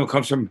Mondo Cozmo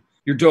comes from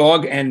your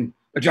dog and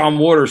a John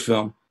Waters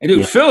film. And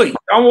dude, Philly,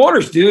 John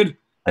Waters, dude,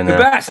 the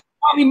best.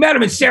 I finally met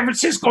him in San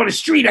Francisco on the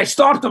street. I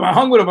stalked him. I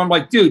hung with him. I'm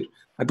like, dude,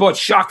 I bought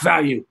Shock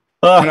Value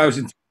when I was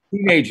a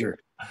teenager.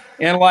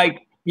 And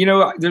like,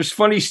 there's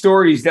funny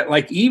stories that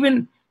like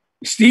even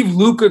Steve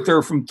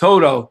Lukather from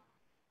Toto,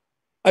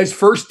 his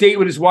first date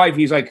with his wife,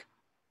 he's like,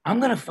 I'm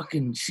going to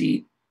fucking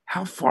see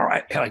how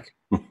far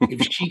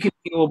if she can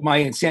deal with my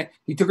insanity.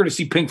 He took her to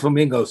see Pink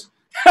Flamingos.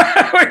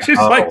 Which is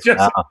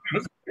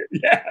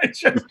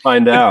just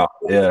find out.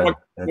 Yeah.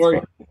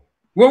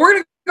 Well, we're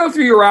going to go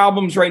through your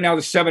albums right now,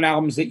 the 7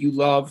 albums that you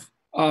love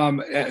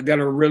that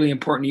are really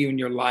important to you in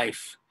your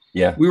life.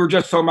 Yeah. We were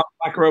just talking about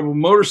Black Rebel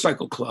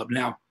Motorcycle Club.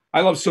 Now,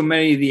 I love so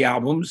many of the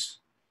albums.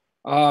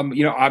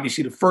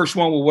 Obviously the first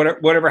one with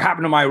whatever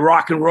happened to my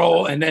rock and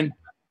roll, and then,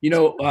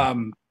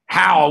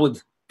 Howl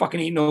with fucking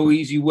Ain't No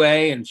Easy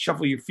Way and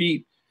Shuffle Your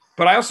Feet.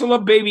 But I also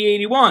love Baby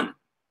 81,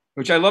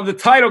 which I love the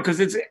title because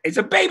it's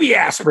a baby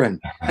aspirin.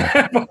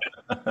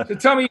 So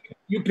tell me,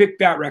 you picked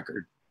that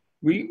record.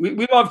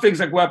 We love things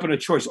like Weapon of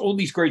Choice, all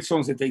these great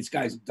songs that these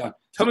guys have done.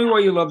 Tell me why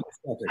you love this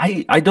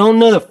record. I don't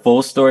know the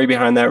full story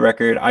behind that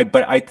record.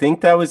 But I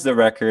think that was the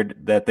record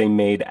that they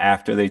made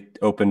after they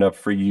opened up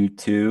for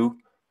U2.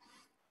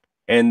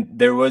 And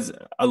there was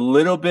a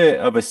little bit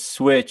of a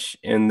switch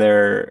in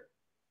their.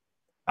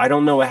 I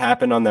don't know what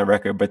happened on that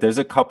record, but there's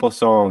a couple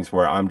songs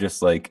where I'm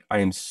just like, I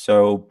am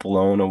so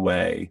blown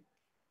away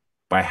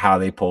by how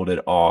they pulled it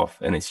off.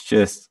 And it's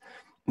just,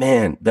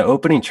 man, the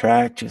opening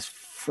track just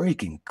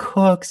freaking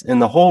cooks,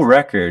 and the whole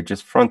record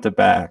just front to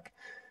back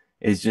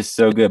is just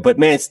so good. But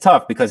man, it's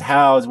tough because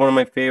How is one of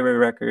my favorite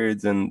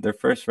records, and their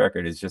first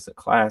record is just a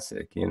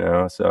classic,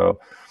 so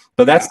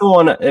but that's the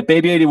one.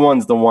 Baby 81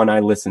 is the one I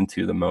listen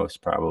to the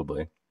most,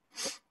 probably.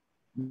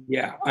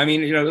 Yeah, I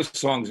mean, those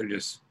songs are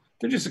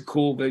they're just a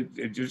cool,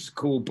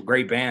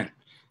 great band.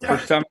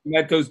 First time I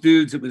met those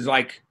dudes, it was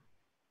like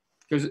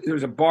there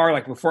was a bar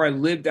like before I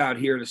lived out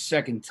here the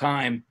second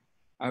time.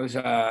 I was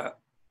out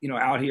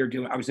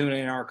here I was doing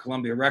A&R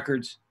Columbia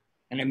Records,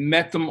 and I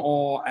met them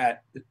all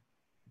at the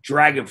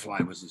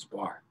Dragonfly was this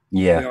bar.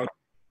 Yeah. We all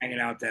hanging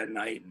out that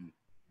night. And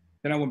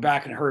then I went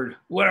back and heard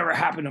Whatever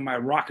Happened to My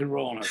Rock and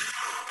Roll. And I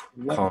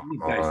was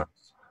like,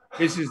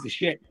 this is the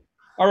shit.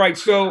 All right.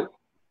 So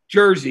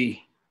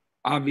Jersey,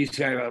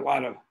 obviously I have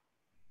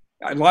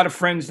a lot of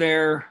friends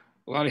there,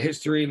 a lot of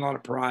history and a lot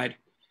of pride.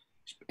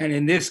 And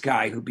in this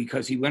guy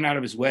because he went out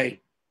of his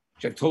way,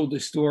 which I've told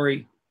this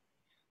story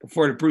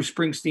before to Bruce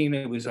Springsteen,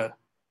 it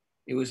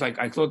was like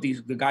I thought the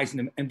guys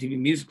in the MTV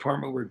Music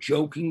Department were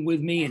joking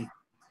with me and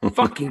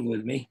fucking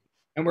with me.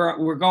 And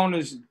we're going to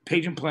this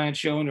Page and Plant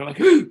show, and they're like,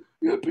 hey,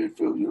 yeah,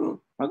 Pinfield,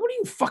 like, what are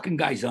you fucking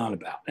guys on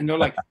about? And they're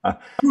like,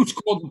 Bruce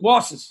called the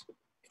bosses,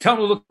 tell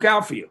them to look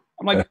out for you.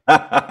 I'm like,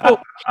 oh,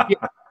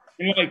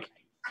 shit.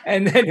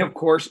 And then of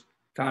course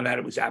found out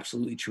it was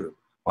absolutely true.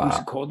 Wow. Bruce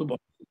called the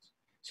bosses,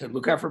 said,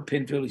 look out for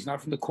Pinfield. He's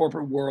not from the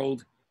corporate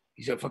world.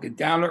 He's a fucking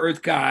down to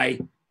earth guy.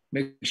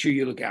 Make sure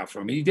you look out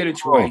for him. He did it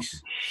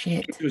twice. Oh,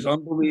 shit. It was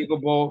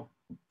unbelievable.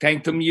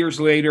 Thanked him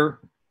years later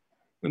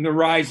when The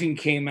Rising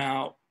came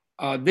out.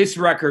 This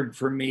record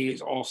for me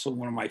is also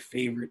one of my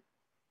favorite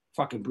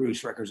fucking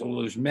Bruce records,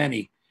 although there's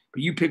many.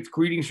 But you picked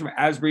Greetings from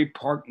Asbury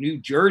Park, New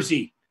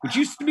Jersey, which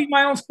used to be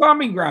my own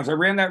stomping grounds. I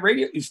ran that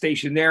radio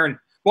station there. And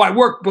well, I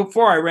worked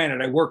before I ran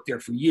it. I worked there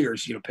for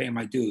years, paying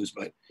my dues,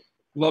 but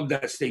loved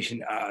that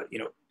station,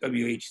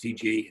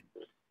 WHTG.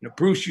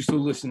 Bruce used to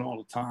listen all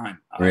the time.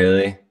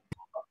 Really?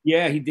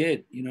 Yeah, he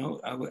did,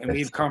 and we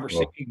had a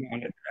conversation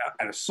on it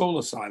at a Soul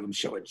Asylum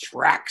show at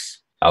Trax.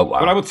 Oh, wow.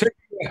 But I will tell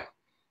you,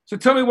 so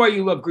tell me why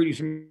you love Greetings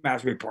from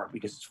Asbury Park,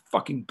 because it's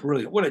fucking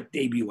brilliant. What a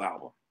debut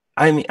album.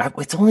 I mean,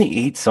 it's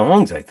only 8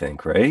 songs, I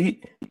think,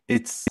 right?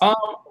 It's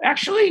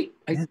actually,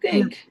 I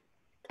think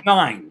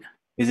 9.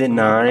 Is it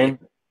 9?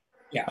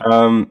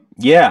 Yeah.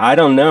 Yeah, I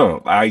don't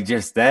know.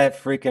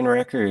 That freaking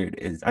record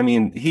is, I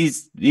mean,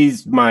 he's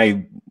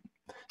my,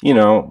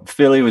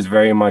 Philly was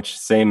very much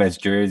same as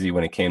Jersey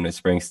when it came to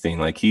Springsteen.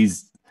 Like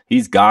he's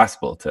he's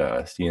gospel to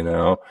us, you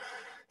know.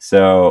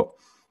 So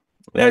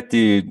that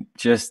dude,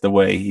 just the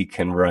way he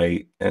can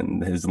write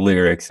and his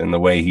lyrics and the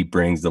way he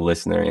brings the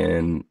listener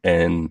in,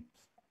 and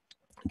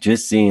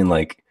just seeing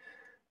like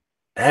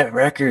that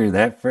record,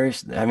 that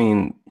first, I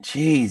mean,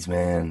 geez,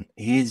 man,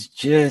 he's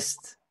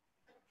just,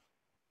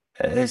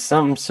 there's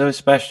something so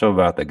special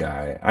about the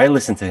guy. I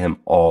listen to him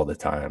all the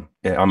time.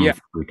 Yeah, I'm Yeah.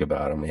 a freak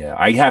about him. Yeah,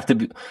 I have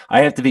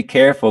to be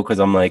careful because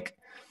I'm like,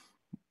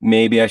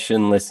 maybe I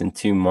shouldn't listen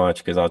too much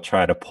because I'll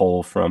try to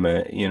pull from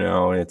it. You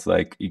know, it's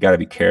like you got to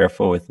be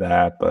careful with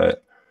that.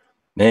 But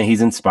man,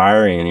 he's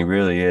inspiring. He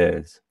really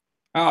is.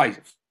 Oh, he's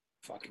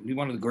fucking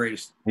one of the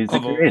greatest He's the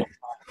of all. greatest.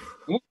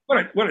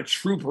 What a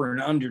trooper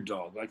and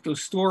underdog. Like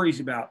those stories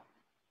about,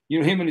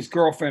 him and his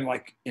girlfriend,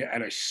 like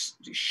at a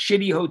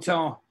shitty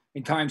hotel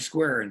in Times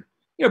Square. And,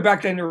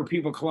 back then there were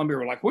people in Columbia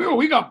were like,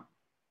 we got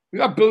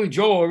Billy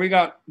Joel, or we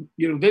got,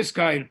 this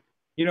guy,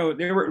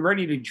 they were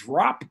ready to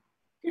drop.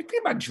 You're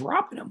thinking about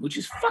dropping him, which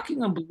is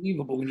fucking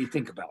unbelievable when you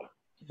think about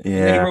it. Yeah.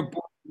 And then he wrote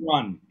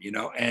Born to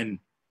Run,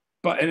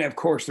 and of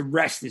course the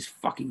rest is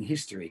fucking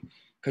history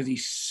because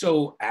he's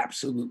so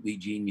absolutely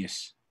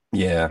genius.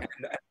 Yeah. And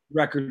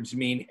records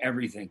mean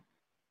everything.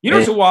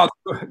 It's a wild,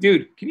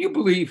 dude. Can you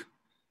believe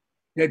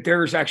that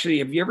there's actually?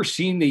 Have you ever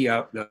seen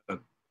the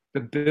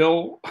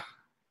bill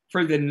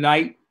for the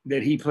night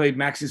that he played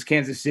Max's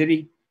Kansas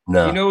City?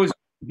 No.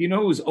 You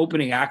know who his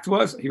opening act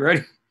was? You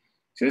ready?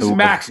 So this is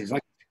Max's,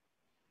 like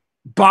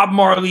Bob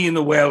Marley and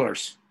the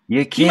Wailers.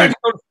 You can't.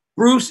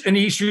 Bruce and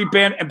the E Street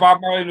Band and Bob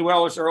Marley and the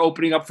Wailers are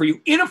opening up for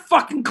you in a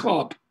fucking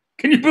club.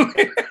 Can you believe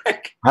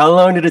it? How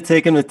long did it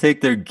take him to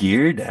take their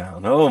gear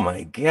down? Oh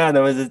my God,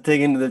 that was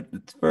taking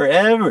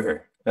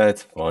forever.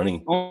 That's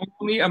funny.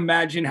 Only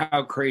imagine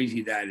how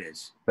crazy that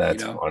is.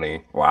 That's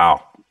funny.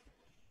 Wow.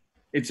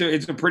 It's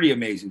a pretty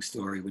amazing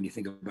story when you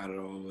think about it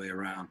all the way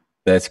around.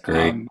 That's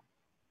great.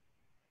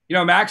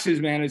 Max's,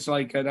 man, it's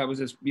like that was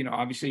this,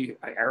 obviously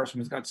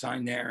Aerosmith got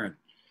signed there,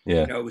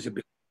 and it was a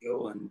big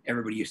deal, and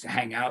everybody used to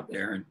hang out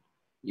there,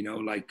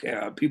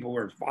 and people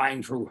were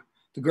vying for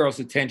the girls'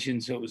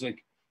 attention, so it was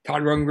like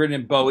Todd Rundgren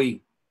and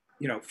Bowie,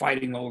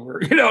 fighting over,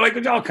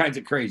 like all kinds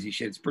of crazy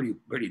shit. It's pretty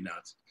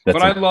nuts.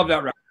 But I love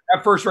that record.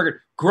 That first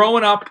record,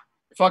 growing up,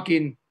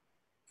 fucking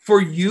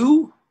For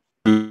You,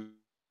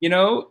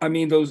 I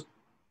mean, those,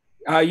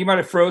 you might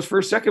have froze for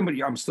a second, but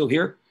I'm still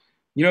here.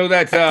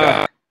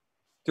 That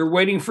they're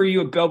waiting for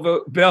you at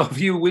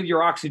Bellevue with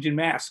your oxygen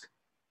mask.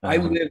 I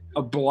live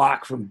a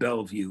block from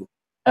Bellevue.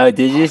 Oh,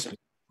 did you?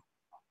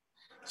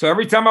 So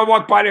every time I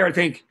walk by there, I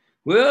think,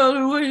 well,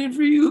 they're waiting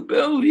for you at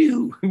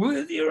Bellevue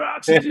with your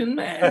oxygen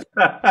mask.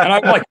 And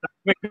I'm like,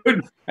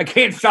 I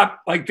can't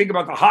stop think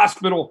about the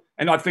hospital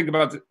and not think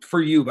about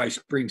For You by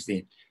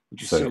Springsteen,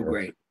 which is so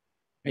great.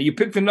 Now you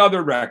picked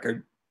another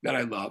record that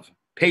I love,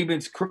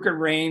 Pavement's Crooked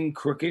Rain,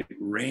 Crooked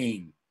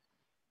Rain.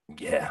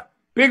 Yeah.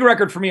 Big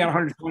record for me on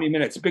 120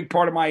 minutes. A big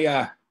part of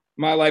my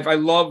my life. I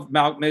love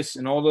Malkmus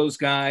and all those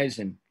guys.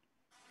 And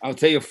I'll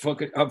tell you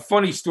a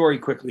funny story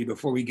quickly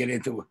before we get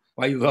into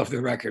why you love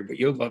the record, but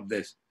you'll love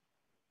this.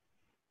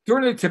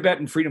 During the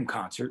Tibetan Freedom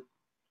Concert,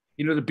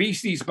 the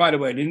Beasties, by the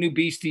way, the new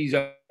Beasties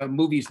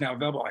movie is now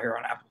available here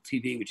on Apple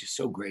TV, which is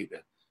so great.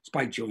 The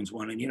Spike Jones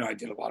one. And, I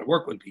did a lot of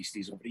work with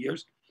Beasties over the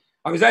years.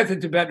 I was at the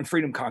Tibetan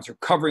Freedom Concert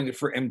covering it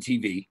for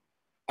MTV.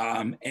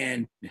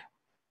 And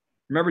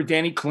remember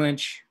Danny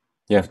Clinch,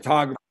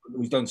 photographer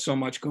who's done so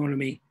much, going to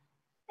me,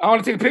 I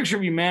want to take a picture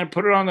of you, man,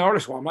 put it on the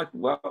artist wall. I'm like,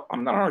 well,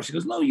 I'm not an artist. He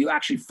goes, no, you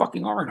actually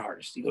fucking are an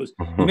artist. He goes,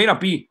 you may not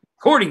be a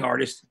recording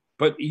artist,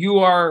 but you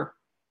are.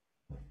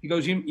 He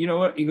goes, you know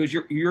what? He goes,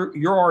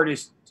 you're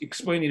artist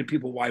explaining to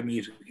people why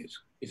music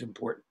is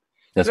important.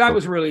 So that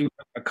was really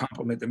a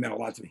compliment that meant a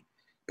lot to me.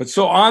 But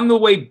so on the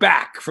way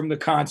back from the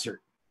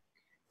concert,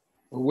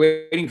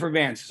 we're waiting for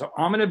vans. So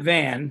I'm in a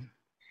van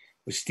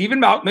with Stephen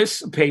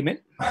Malkmus of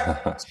Pavement,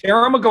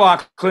 Sarah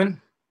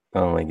McLachlan,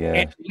 oh my God,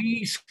 and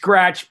Lee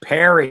Scratch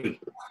Perry.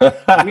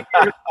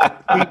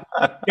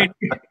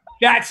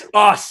 That's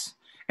us,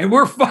 and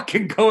we're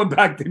fucking going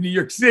back to New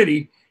York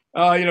City.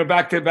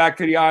 Back to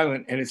the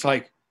island, and it's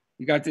like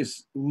you got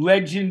this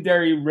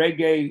legendary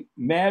reggae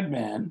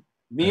madman,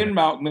 me and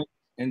Malkmus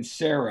and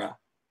Sarah,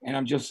 and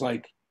I'm just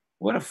like,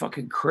 what a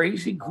fucking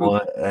crazy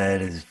group.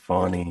 That is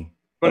funny.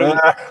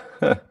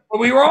 But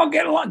we were all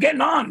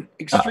getting on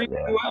extremely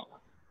well.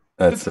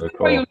 That's so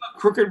cool. You love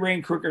Crooked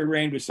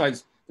Rain,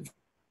 besides the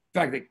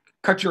fact that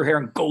Cut Your Hair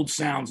and Gold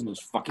Sounds and those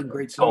fucking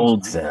great songs.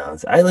 Gold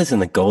Sounds. I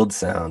listen to Gold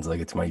Sounds like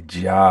it's my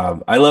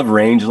job. I love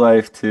Range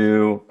Life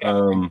too.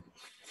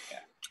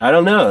 I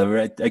don't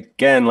know.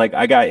 Again,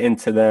 I got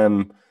into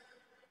them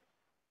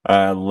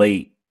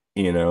late,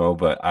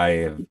 but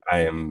I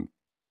am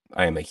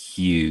a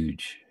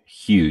huge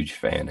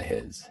fan of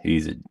his.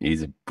 He's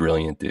a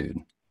brilliant dude.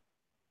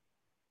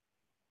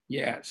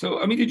 Yeah. So,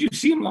 I mean, did you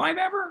see him live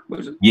ever?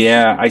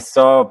 Yeah, I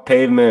saw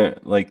Pavement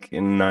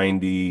in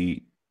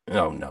 90.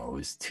 Oh no, it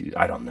was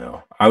I don't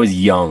know. I was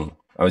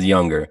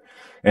younger.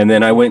 And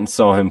then I went and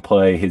saw him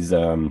play his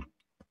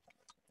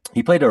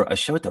he played a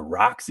show at the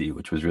Roxy,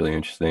 which was really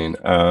interesting.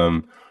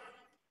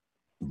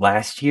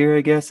 last year,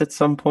 I guess, at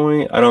some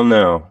point. I don't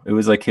know. It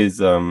was like his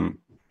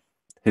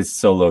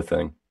solo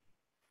thing.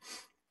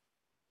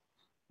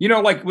 You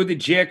know, like with the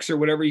Jicks or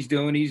whatever he's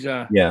doing, he's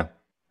a Yeah.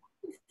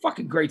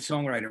 fucking great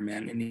songwriter,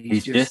 man. And he's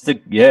He's just just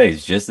a yeah,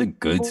 he's just a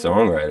good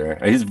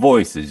songwriter. His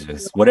voice is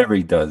just whatever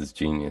he does is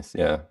genius.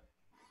 Yeah.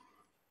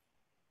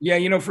 yeah,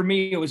 you know, for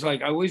me, it was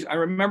like I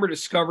remember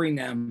discovering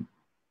them,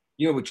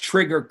 you know, with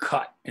Trigger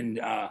Cut and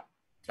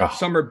Oh,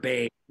 Summer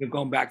Babe, you know,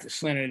 going back to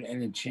Slanted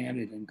and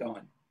Enchanted and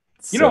going.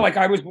 You know, so like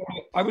I was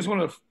one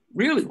of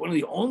really one of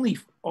the only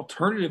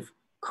alternative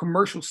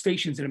commercial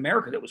stations in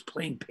America that was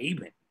playing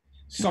Pavement,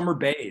 Summer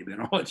Babe,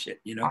 and all that shit.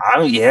 You know,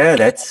 oh yeah,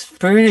 that's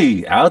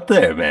pretty out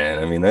there, man.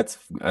 I mean, that's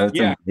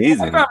yeah, I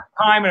amazing. found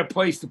a time and a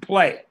place to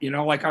play it. You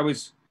know, like I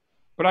was,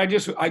 but I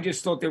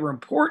just thought they were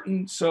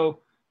important, so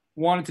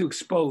wanted to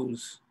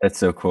expose That's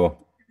so cool.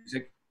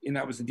 music, and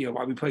that was the deal.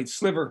 Why we played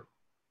Sliver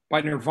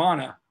by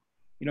Nirvana.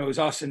 You know, it was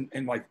us and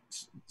like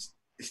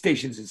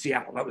stations in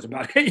Seattle. That was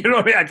about it. You know,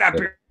 at that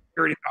Yeah.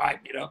 period of time.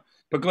 You know,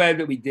 but glad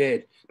that we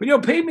did. But you know,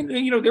 Pavement.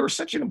 You know, they were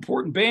such an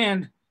important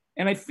band,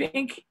 and I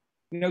think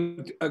you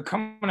know,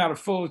 coming out of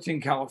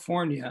Fullerton,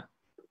 California,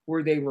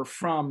 where they were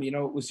from, you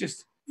know, it was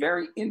just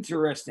very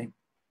interesting.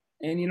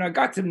 And you know, I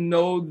got to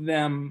know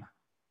them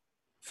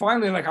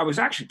finally. Like I was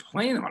actually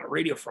playing them on the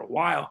radio for a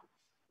while,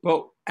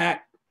 but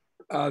at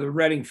the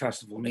Reading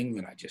Festival in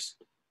England. I just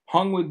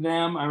hung with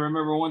them. I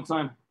remember one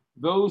time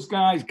those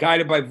guys,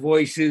 Guided by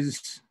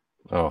Voices,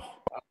 Oh,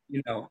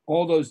 you know,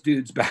 all those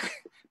dudes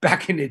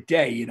back in the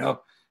day, you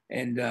know,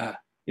 and you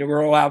know,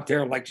 we're all out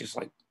there like just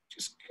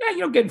yeah, you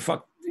know, getting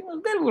fucked, you know,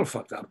 getting a little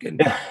fucked up, getting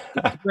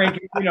yeah.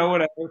 drinking, you know,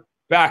 whatever,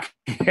 back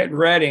at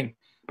Reading.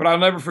 But I'll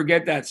never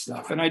forget that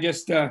stuff. And I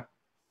just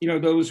you know,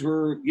 those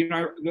were, you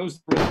know,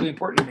 those were really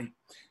important to me.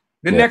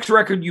 The Yeah. next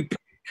record you picked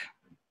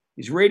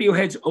is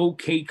Radiohead's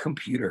OK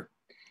Computer.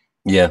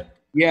 Yeah.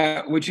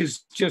 Yeah, which is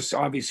just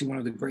obviously one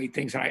of the great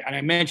things. And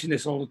I mention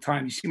this all the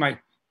time. You see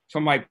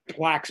some of my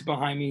plaques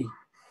behind me.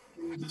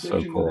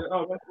 So cool.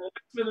 Oh, that's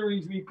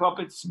Smithereens, Me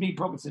Puppets,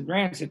 and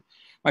Rancid.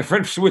 My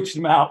friend switched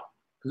them out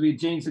because we had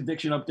Jane's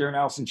Addiction up there and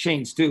Alice in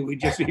Chains too.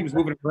 He was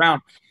moving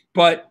around,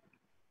 but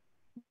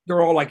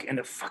they're all like in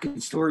the fucking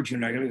storage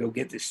unit. I gotta go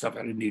get this stuff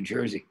out of New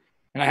Jersey,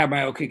 and I have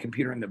my OK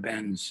Computer in the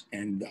Benz,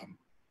 and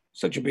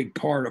such a big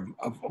part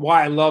of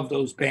why I love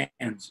those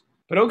bands.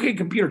 But OK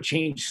Computer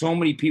changed so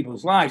many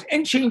people's lives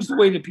and changed the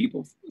way that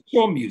people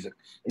saw music.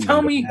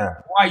 Tell me Yeah.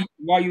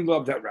 why you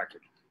love that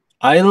record.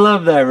 I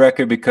love that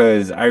record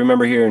because I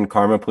remember hearing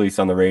Karma Police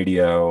on the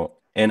radio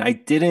and I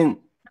didn't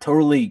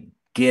totally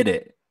get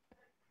it.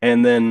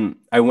 And then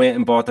I went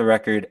and bought the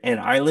record and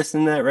I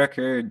listened to that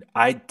record.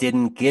 I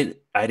didn't get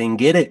it. I didn't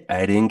get it.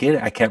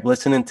 I kept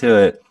listening to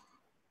it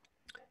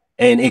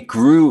and it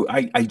grew.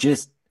 I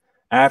just,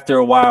 after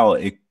a while,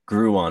 it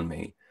grew on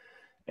me.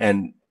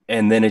 And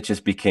then it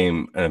just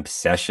became an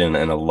obsession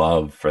and a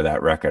love for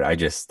that record. I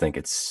just think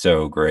it's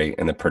so great.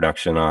 And the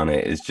production on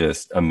it is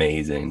just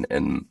amazing.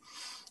 And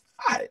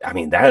I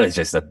mean,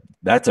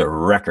 that's a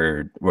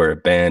record where a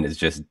band is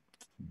just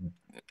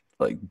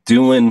like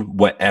doing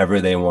whatever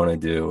they want to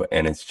do,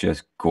 and it's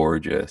just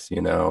gorgeous,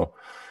 you know.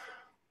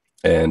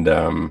 And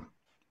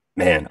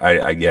man,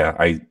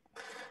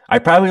 I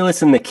probably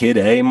listen to Kid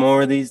A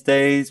more these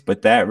days,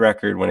 but that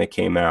record when it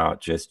came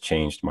out just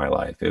changed my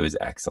life. It was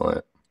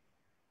excellent.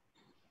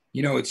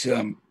 You know, it's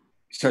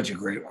such a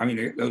great. I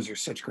mean, those are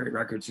such great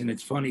records, and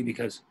it's funny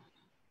because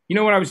you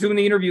know when I was doing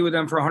the interview with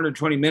them for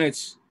 120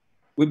 minutes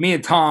with me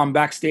and Tom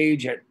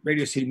backstage at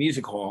Radio City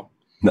Music Hall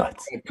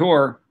Nuts. on a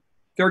tour,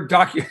 their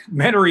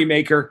documentary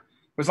maker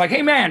was like,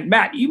 "Hey, man,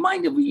 Matt, you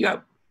mind if we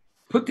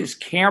put this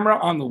camera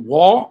on the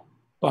wall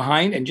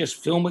behind and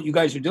just film what you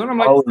guys are doing?" I'm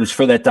like, Oh, it was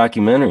for that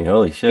documentary.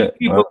 Holy shit.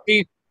 people,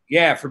 Wow.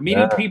 yeah, for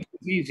meeting Yeah. people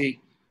is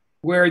easy.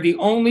 Where the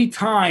only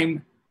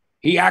time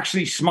he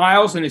actually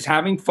smiles and is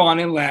having fun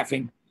and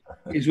laughing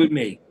is with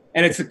me,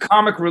 and it's a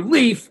comic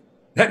relief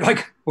that,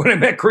 like, when I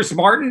met Chris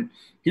Martin,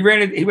 he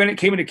went and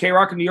came into K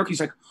Rock in New York.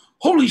 He's like,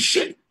 "Holy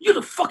shit, you're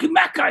the fucking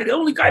Mac guy, the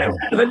only guy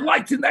that I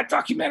liked in that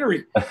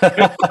documentary." And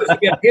of course,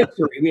 we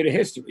had a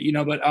history, you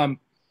know.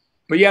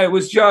 But yeah, it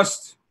was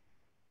just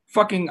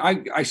fucking.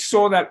 I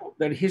saw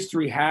that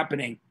history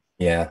happening.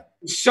 Yeah.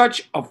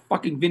 Such a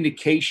fucking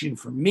vindication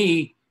for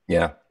me.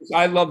 Yeah.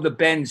 I love the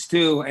Bends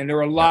too, and there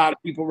are a lot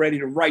of people ready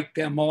to write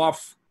them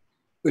off,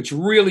 which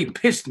really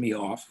pissed me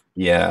off.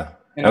 Yeah.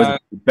 And That was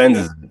you Ben's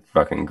know, is a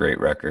fucking great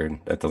record.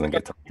 That doesn't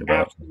get talked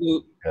about.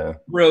 absolute Yeah.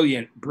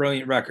 brilliant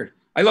record.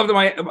 I love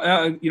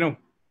that you know,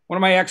 one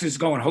of my exes is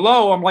going,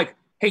 "Hello." I'm like,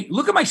 "Hey,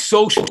 look at my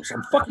socials.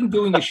 I'm fucking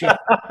doing this shit."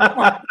 Come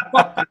on,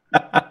 fuck. You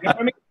know what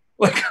I mean?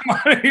 Like, come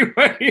on,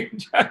 anyway.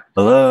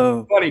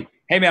 Hello. Buddy,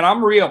 hey man,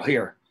 I'm real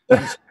here.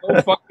 I'm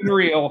so fucking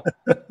real.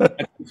 That's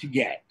what you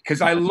get.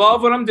 Because I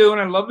love what I'm doing.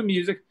 I love the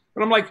music.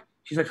 But I'm like,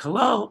 she's like,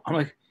 "Hello." I'm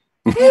like,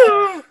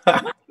 "Yeah,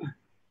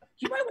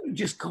 you might want to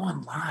just go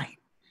online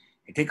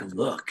and take a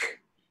look."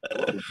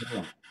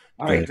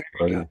 All right, That's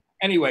there you go. funny.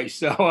 Anyway,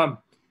 so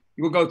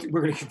we're going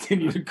to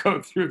continue to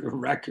go through the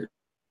records.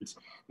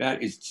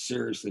 That is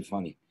seriously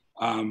funny.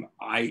 All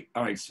right,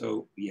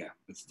 so yeah,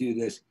 let's do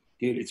this.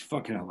 Dude, it's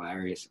fucking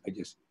hilarious.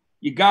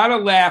 You gotta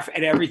laugh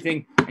at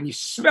everything, and you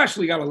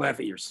especially gotta laugh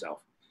at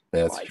yourself.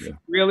 That's Life. true.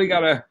 You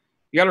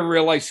gotta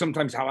realize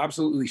sometimes how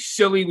absolutely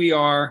silly we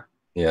are.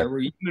 Yeah.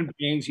 We're human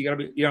beings. You gotta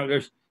be,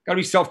 there's gotta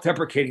be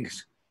self-deprecating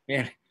because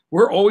man,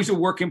 we're always a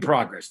work in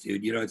progress,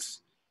 dude. I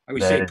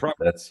always say progress,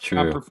 that's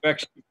true. not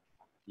perfection.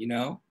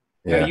 Now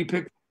you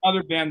picked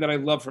another band that I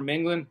love from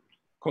England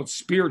called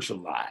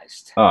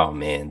Spiritualized. Oh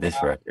man, this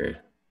record.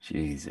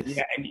 Jesus.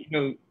 Yeah,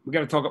 and we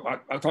got to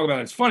I'll talk about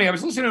it. It's funny. I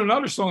was listening to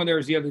another song of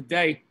theirs the other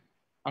day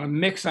on a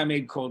mix I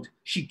made called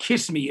 "She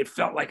Kissed Me." It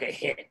felt like a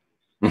hit,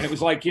 and it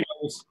was like it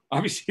was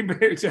obviously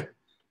it's a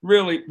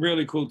really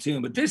really cool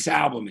tune. But this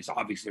album is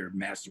obviously a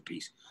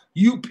masterpiece.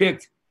 You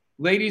picked,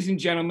 ladies and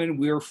gentlemen,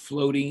 we're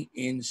floating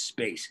in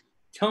space.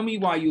 Tell me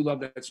why you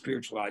love that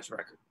Spiritualized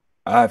record.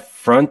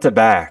 Front to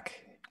back,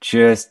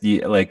 just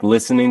like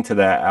listening to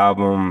that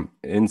album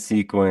in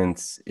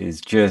sequence is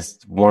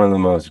just one of the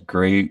most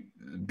great,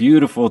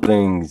 beautiful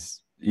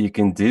things you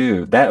can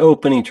do. That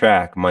opening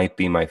track might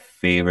be my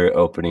favorite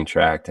opening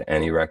track to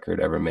any record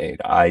ever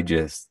made. I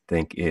just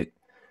think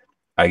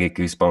I get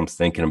goosebumps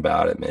thinking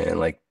about it, man.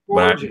 Like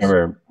when I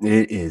remember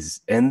it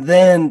is, and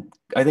then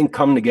I think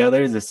 "Come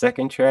Together" is the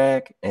second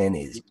track, and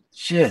it's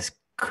just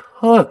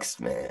cooks,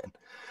 man.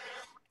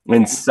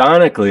 And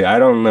sonically, I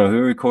don't know who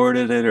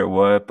recorded it or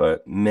what,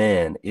 but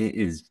man, it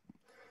is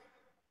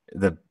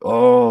the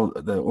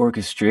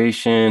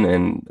orchestration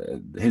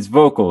and his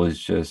vocal is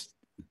just,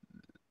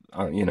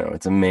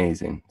 it's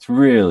amazing. It's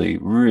really,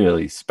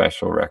 really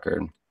special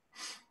record.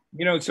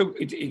 So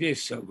it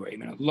is so great,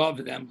 man. I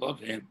love them,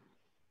 love him.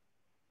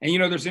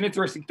 And there's an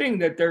interesting thing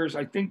that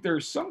I think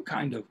there's some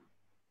kind of,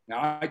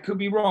 now I could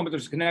be wrong, but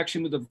there's a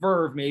connection with the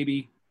Verve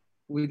maybe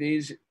with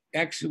his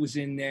ex who was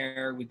in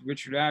there with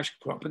Richard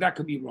Ashcroft, but that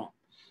could be wrong.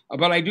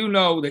 But I do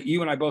know that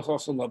you and I both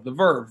also love the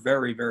Verve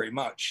very, very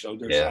much. So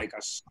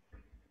there's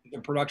the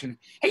production.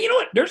 Hey, you know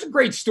what? There's a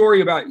great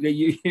story about that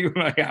you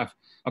and I have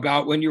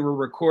about when you were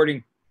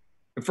recording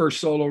the first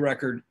solo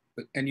record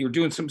and you were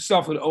doing some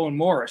stuff with Owen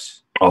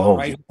Morris. Oh,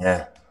 right?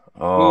 Yeah.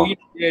 Oh, who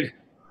did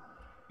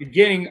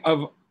beginning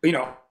of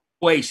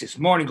Oasis,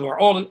 Morning Glory,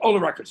 all the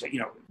records that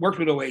worked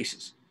with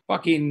Oasis.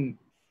 Fucking,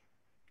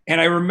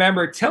 and I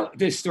remember tell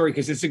this story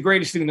because it's the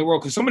greatest thing in the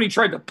world. Because somebody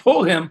tried to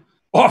pull him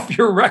off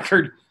your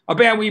record, a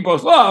band we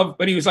both love,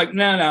 but he was like,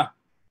 no.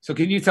 So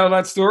can you tell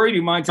that story? Do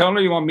you mind telling her?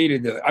 Or you want me to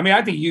do it? I mean,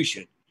 I think you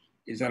should.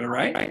 Is that all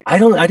right? I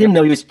didn't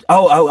know he was.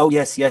 Oh,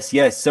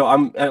 yes. So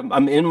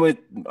I'm in with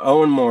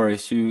Owen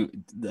Morris, who,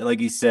 like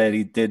he said,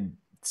 he did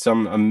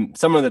some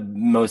of the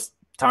most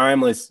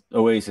timeless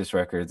Oasis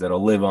records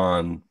that'll live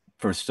on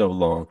for so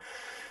long.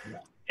 Yeah.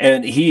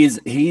 And he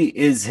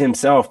is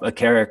himself a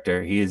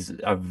character. He is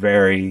a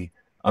very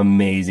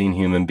amazing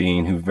human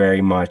being who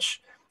very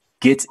much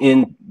gets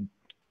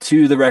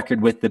into the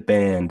record with the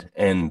band,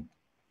 and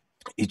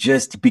he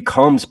just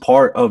becomes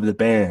part of the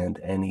band,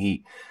 and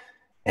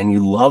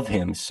you love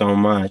him so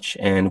much.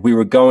 And we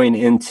were going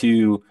in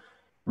to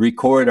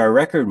record our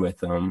record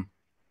with him,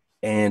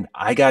 and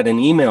I got an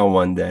email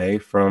one day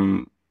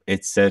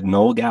it said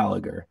Noel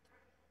Gallagher,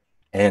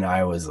 and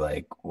I was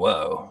like,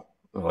 whoa,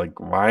 like,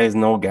 why is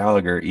Noel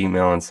Gallagher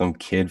emailing some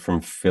kid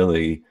from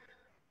Philly?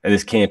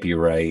 This can't be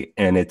right.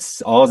 And it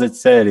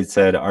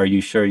said, are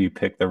you sure you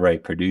picked the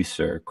right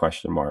producer? ?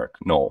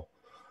 Noel.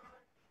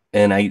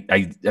 And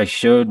I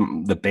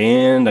showed the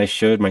band, I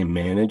showed my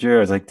manager, I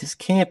was like, this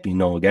can't be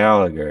Noel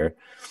Gallagher.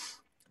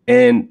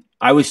 And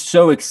I was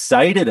so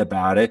excited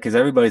about it because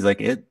everybody's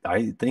like,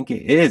 I think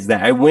it is.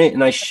 That I went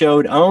and I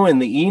showed Owen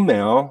the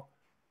email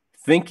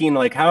thinking,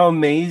 like, how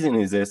amazing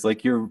is this?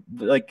 Like,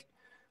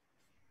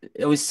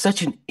 it was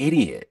such an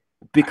idiot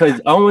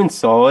because Owen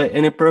saw it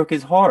and it broke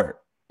his heart,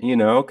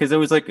 because it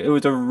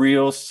was a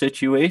real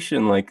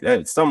situation like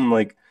that. Something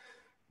like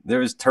there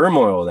was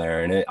turmoil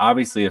there, and it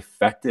obviously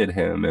affected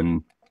him.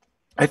 And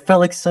I felt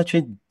like such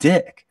a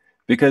dick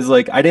because,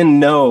 like, I didn't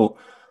know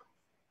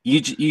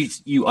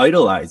you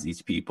idolize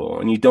these people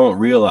and you don't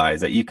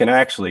realize that you can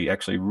actually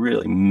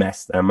really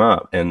mess them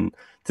up. And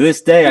to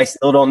this day, I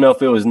still don't know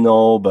if it was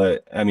Noel,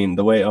 but I mean,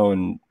 the way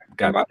Owen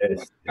got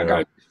pissed, I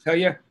gotta tell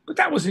you, but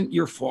that wasn't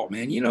your fault,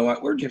 man. You know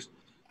what?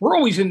 We're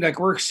always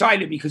we're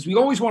excited because we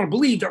always want to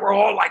believe that we're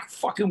all like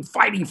fucking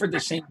fighting for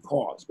the same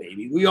cause,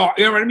 baby. We all,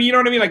 you know what I mean? You know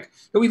what I mean? Like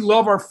that we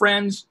love our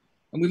friends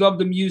and we love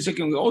the music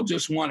and we all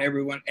just want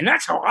everyone. And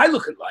that's how I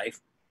look at life.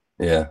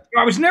 Yeah.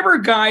 I was never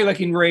a guy like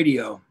in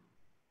radio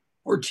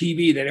or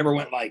TV that ever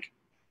went like,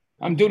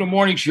 I'm doing a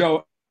morning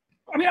show.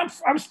 I mean,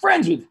 I was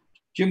friends with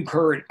Jim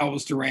Kerr and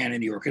Elvis Duran in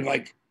New York. And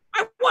like,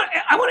 I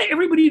want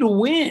everybody to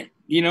win.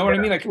 You know what I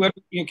mean? Like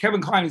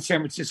Kevin Kline in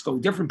San Francisco,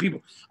 different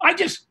people.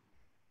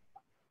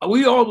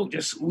 We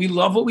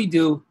love what we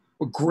do.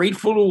 We're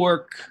grateful to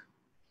work.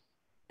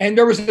 And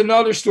there was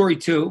another story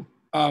too,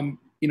 but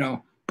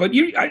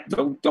I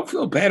don't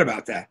feel bad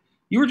about that.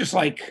 You were just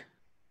like,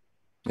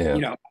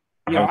 and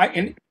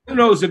who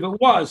knows if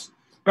it was,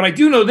 but I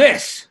do know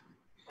this.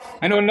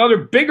 I know another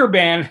bigger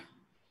band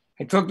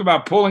had talked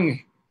about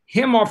pulling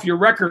him off your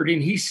record,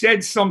 and he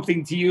said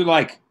something to you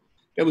like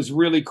that was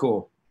really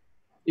cool.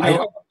 You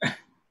know,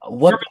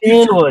 what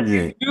band was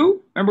it?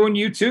 Remember when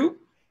U2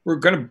 were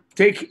gonna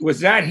take? Was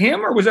that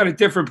him or was that a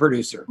different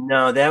producer?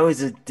 No, that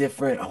was a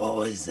different. What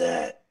was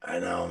that? I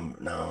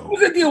don't know. What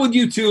was the deal with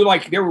U2?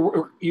 Like you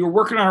were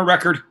working on a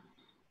record,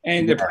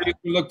 and the producer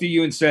looked at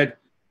you and said,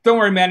 "Don't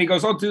worry, man." He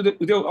goes, I'll do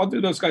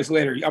those guys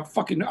later.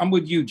 I'm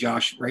with you,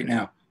 Josh, right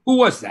now." Who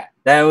was that?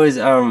 That was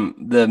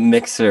the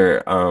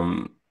mixer,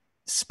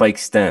 Spike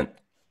Stent.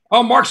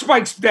 Oh, Mark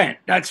Spike Stent.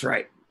 That's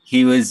right.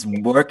 He was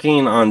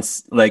working on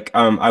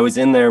I was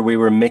in there, we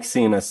were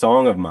mixing a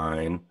song of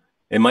mine.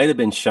 It might have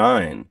been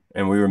Shine,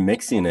 and we were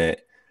mixing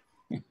it,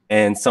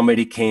 and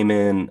somebody came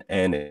in,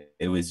 and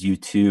it was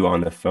U2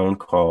 on the phone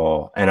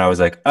call, and I was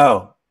like,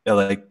 "Oh,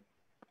 like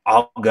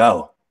I'll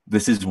go.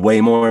 This is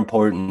way more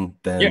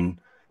important than." Yeah.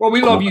 Well,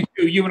 we love you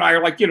too. You and I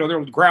are like, they're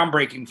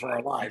groundbreaking for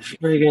our lives.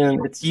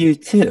 It's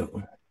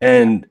U2.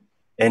 And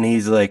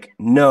he's like,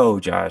 "No,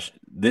 Josh,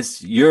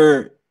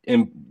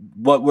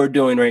 what we're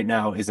doing right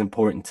now is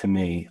important to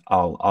me.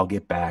 I'll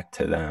get back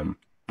to them,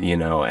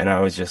 And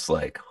I was just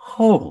like,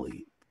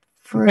 holy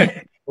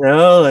frick.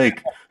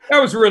 Like that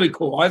was really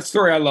cool. That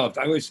story I loved.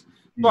 I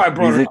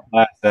brought it up.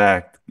 Class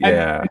act.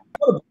 Yeah.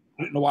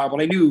 In a while, but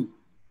I knew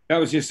that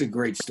was just a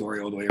great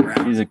story all the way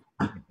around.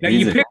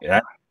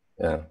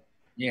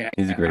 Yeah.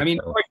 He's a great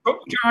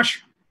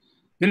Josh,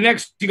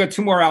 you got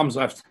 2 more albums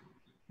left.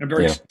 I'm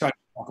very excited to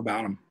talk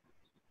about them.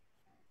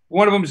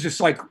 One of them is just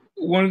like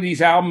one of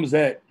these albums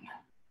that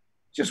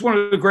just one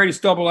of the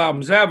greatest double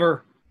albums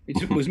ever.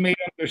 It was made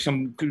under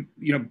some,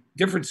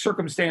 different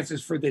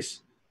circumstances for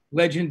this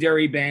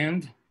legendary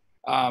band.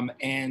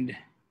 And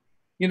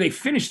they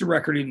finished the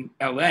record in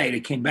LA. They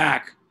came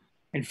back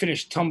and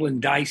finished Tumbling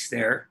Dice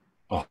there.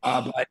 But,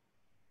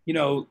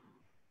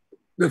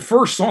 the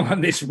first song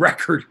on this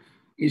record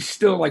is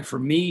still, like, for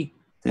me,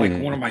 like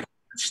one of my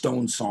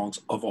Stone songs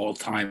of all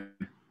time.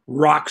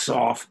 Rocks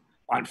Off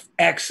on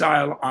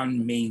Exile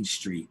on Main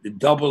Street, the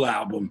double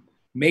album,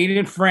 made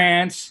in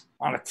France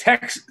on a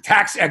tax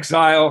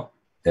exile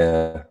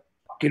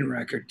fucking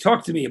record.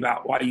 Talk to me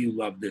about why you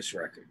love this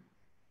record.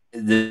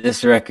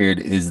 This record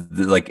is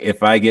like,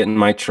 if I get in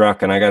my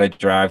truck and I got to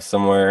drive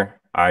somewhere,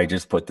 I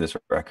just put this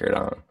record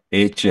on.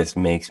 It just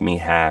makes me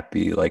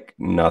happy like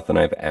nothing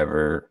I've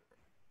ever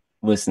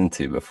listened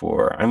to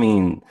before. I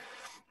mean,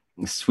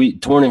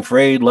 Sweet Torn and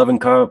Frayed, Loving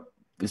Cup,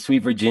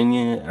 Sweet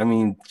Virginia.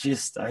 The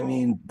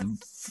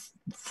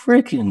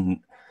freaking,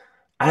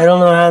 I don't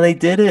know how they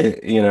did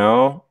it,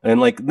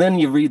 And like, then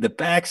you read the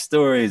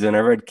backstories, and I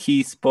read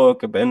Keith's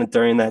book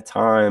during that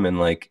time, and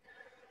like,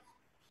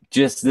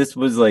 this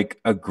was like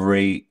a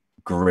great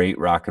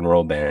rock and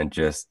roll band.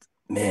 Just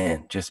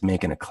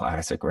making a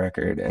classic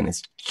record, and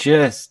it's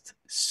just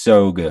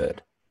so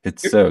good.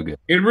 So good.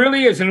 It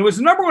really is, and it was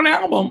the #1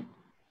 album.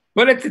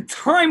 But at the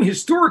time,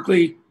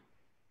 historically,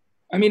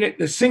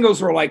 the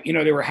singles were like,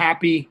 they were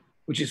Happy,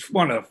 which is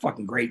one of the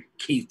fucking great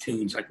Keith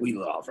tunes, like we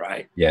love,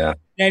 right? Yeah.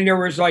 And there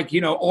was like,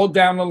 All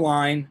Down the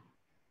Line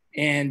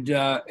and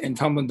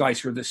Tumbling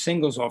Dice were the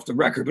singles off the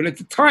record. But at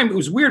the time, it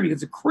was weird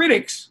because the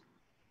critics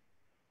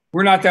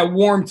were not that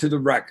warm to the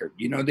record.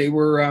 They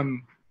were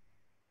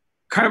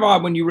kind of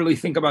odd when you really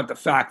think about the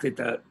fact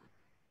that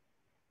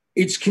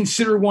it's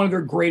considered one of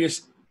their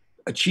greatest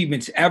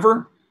achievements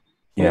ever.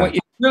 Yeah. It's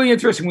really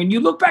interesting when you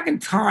look back in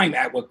time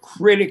at what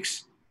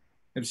critics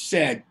have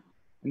said,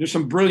 and there's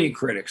some brilliant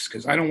critics,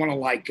 because I don't want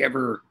to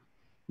ever,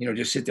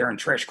 just sit there and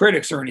trash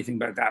critics or anything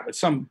like that. But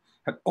some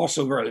have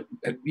also really,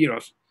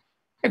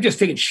 have just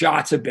taken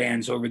shots at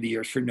bands over the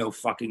years for no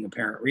fucking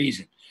apparent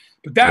reason.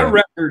 But that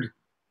record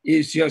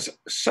is just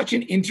such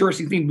an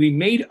interesting thing. We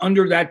made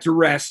under that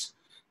duress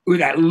with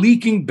that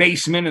leaking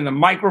basement and the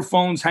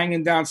microphones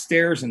hanging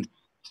downstairs. And,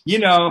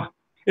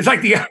 it's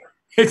like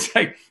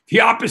the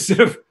opposite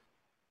of,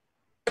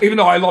 even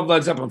though I love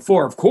Led Zeppelin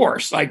 4, of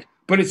course,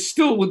 but it's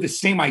still with the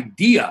same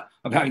idea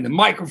of having the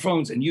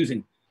microphones and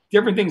using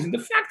different things. And the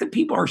fact that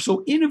people are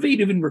so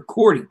innovative in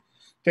recording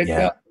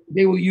that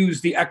they will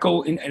use the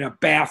echo in a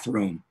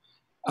bathroom.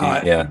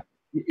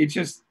 It's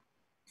just,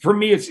 for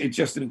me, it's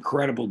just an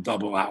incredible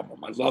double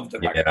album. I love the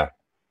record.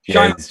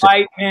 Shine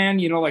Light, man,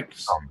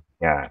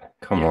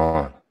 come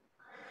on.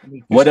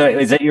 What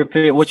is that your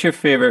favorite? What's your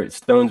favorite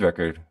Stones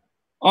record?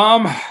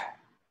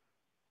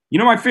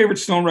 My favorite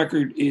Stone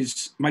record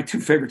is, my 2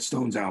 favorite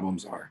Stones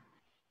albums are.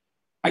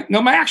 I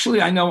know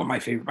what my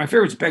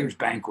favorite's Beggar's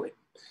Banquet.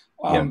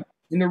 And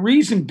the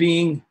reason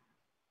being,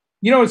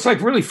 it's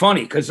like really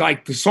funny because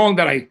like the song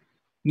that I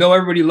know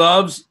everybody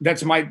loves,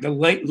 that's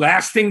the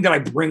last thing that I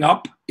bring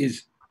up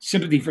is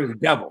Sympathy for the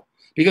Devil.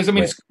 Because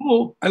it's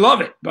cool. I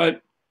love it,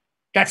 but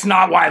that's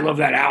not why I love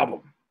that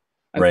album.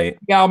 I love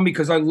the album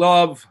because I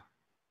love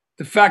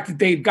the fact that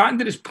they've gotten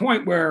to this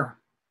point where,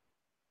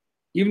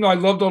 even though I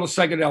loved all the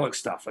psychedelic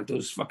stuff, like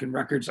those fucking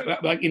records, and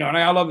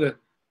I love with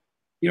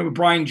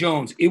Brian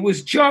Jones, it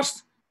was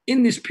just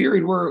in this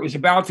period where it was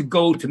about to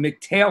go to Mick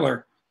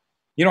Taylor.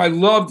 I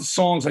loved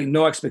songs like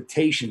No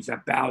Expectations,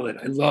 that ballad.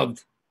 I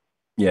loved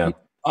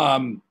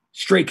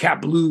Stray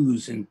Cat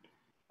Blues and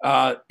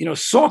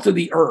Salt of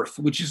the Earth,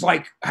 which is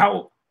like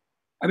how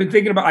I've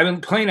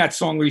been playing that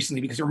song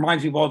recently because it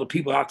reminds me of all the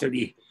people out there,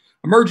 the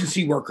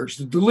emergency workers,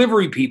 the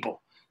delivery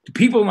people, the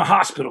people in the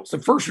hospitals, the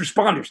first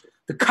responders,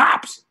 the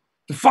cops,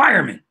 the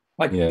firemen.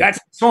 Like that's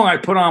the song I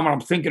put on when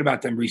I'm thinking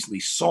about them recently.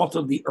 Salt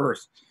of the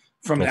Earth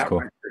from that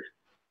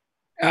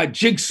record.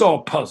 Jigsaw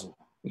Puzzle,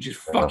 which is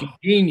fucking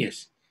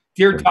genius.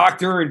 Dear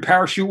Doctor and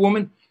Parachute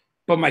Woman.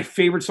 But my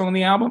favorite song on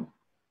the album,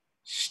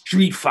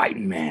 Street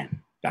Fighting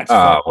Man. That's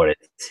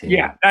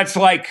that's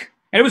like,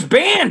 and it was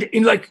banned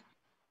in like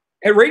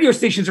at radio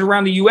stations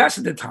around the US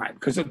at the time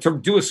because to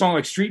do a song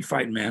like Street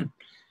Fighting Man.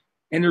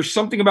 And there's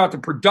something about the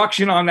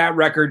production on that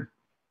record,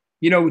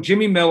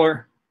 Jimmy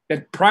Miller,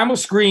 that Primal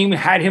Scream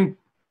had him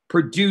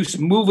produce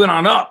Moving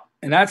On Up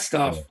and that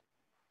stuff,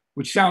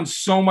 which sounds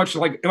so much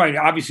like,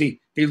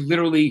 obviously they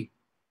literally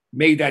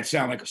made that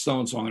sound like a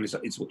Stone song. And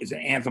it's an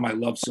anthem I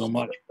love so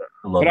much.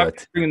 I love I'm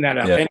bringing that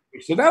up. Yeah. Anyway,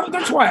 so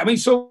that's why,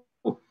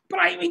 but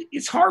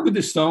it's hard with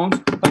the Stones,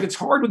 like it's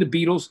hard with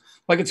the Beatles,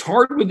 like it's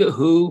hard with the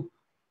Who,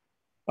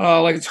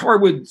 like it's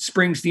hard with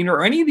Springsteen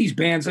or any of these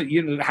bands that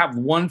have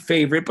one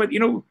favorite, but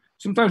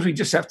sometimes we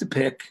just have to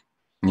pick.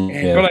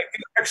 And but like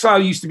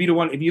Exile used to be the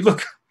one. If you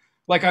look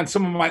like on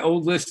some of my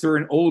old lists or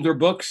in older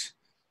books,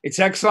 it's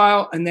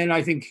Exile, and then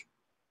I think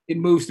it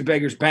moves to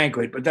Beggar's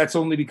Banquet. But that's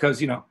only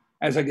because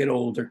as I get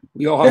older,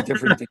 we all have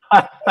different things.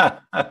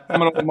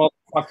 I'm an old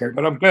motherfucker,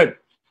 but I'm good.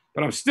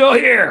 But I'm still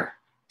here,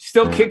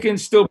 still kicking,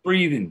 still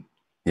breathing.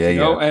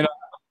 And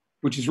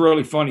which is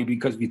really funny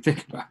because if you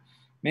think about,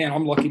 man,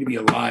 I'm lucky to be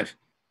alive.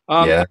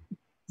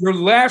 Your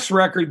last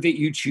record that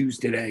you choose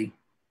today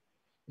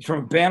is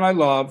from a band I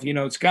love.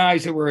 It's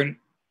guys that were in.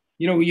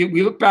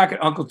 We look back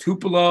at Uncle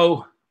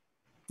Tupelo,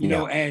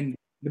 and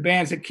the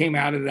bands that came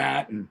out of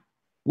that, and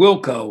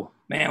Wilco.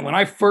 Man, when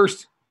I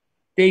first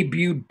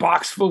debuted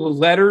Box Full of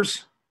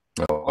Letters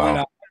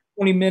on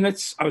 20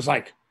 Minutes, I was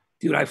like,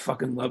 dude, I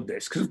fucking love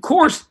this. Because, of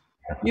course,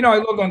 I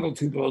loved Uncle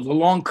Tupelo, the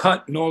long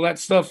cut and all that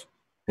stuff.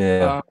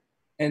 Yeah.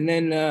 And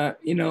then, I'm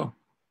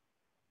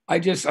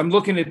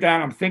looking at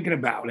that. I'm thinking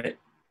about it.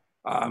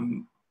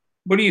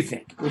 What do you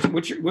think?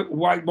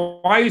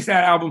 Why is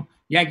that album,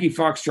 Yankee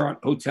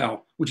Foxtrot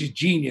Hotel, which is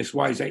genius?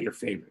 Why is that your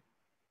favorite?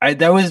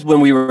 That was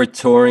when we were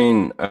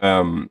touring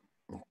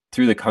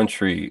through the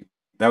country.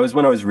 That was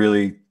when I was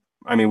really,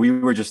 we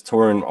were just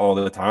touring all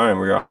the time.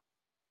 We were.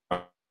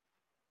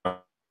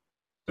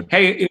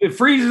 Hey, if it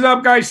freezes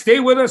up, guys, stay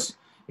with us.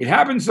 It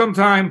happens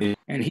sometime,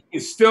 and he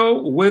is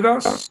still with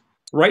us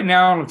right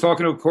now. I'm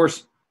talking, of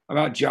course,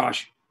 about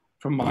Josh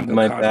from Mondo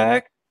Cozmo. Am I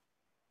back?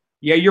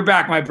 Yeah, you're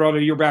back, my brother.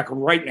 You're back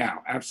right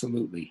now.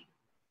 Absolutely.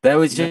 That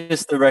was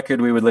just the record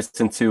we would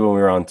listen to when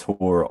we were on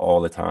tour all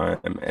the time.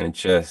 And it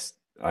just,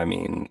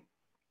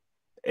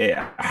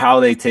 how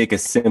they take a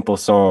simple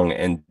song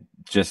and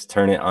just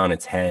turn it on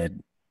its head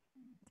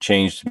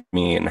changed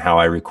me and how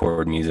I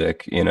record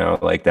music.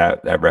 Like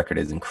that record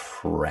is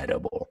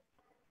incredible.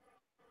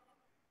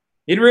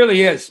 It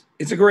really is.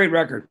 It's a great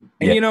record.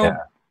 And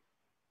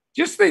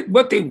just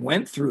what they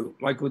went through,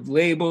 like with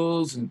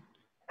labels and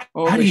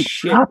all this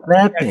shit.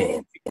 That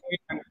band?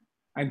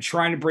 I'm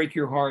Trying to Break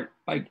Your Heart.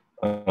 Like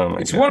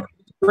it's one of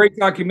the great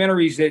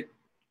documentaries that,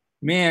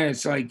 man,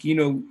 it's like,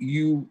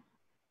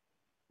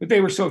 but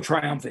they were so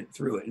triumphant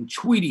through it. And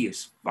Tweety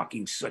is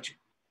fucking such an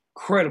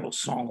incredible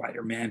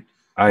songwriter, man.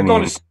 I'm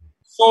going to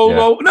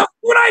solo. No,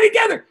 you and I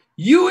together.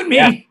 You and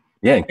me.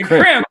 Yeah. And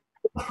Crim.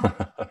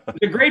 There's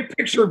a great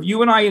picture of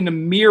you and I in the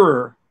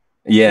mirror.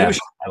 Yeah.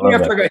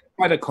 After I got hit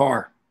by the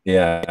car.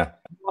 Yeah.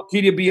 I'm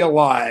lucky to be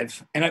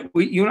alive. And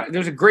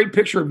there's a great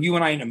picture of you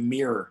and I in a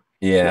mirror.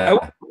 Yeah.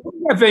 What was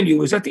that venue?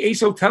 Was that the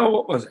Ace Hotel?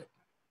 What was it?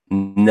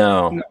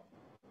 No.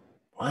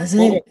 Was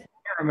it?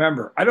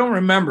 I don't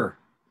remember.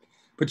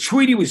 But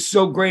Tweety was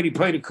so great. He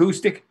played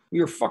acoustic.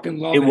 We were fucking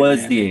loving it. It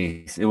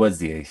was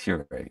the Ace.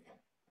 You're right.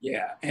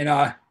 Yeah. And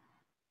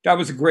that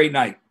was a great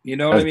night. You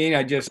know what I mean?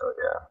 I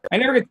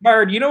never get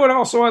tired. You know what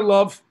also I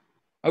love?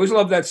 I always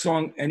love that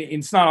song. And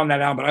it's not on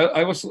that album, but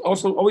I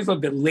also always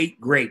loved the Late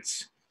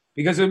Greats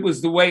because it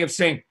was the way of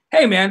saying,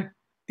 hey, man,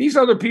 these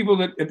other people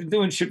that have been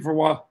doing shit for a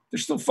while, they're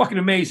still fucking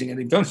amazing. And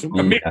they've done some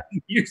amazing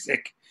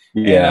music.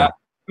 Yeah.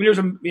 And,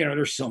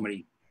 there's so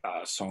many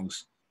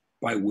songs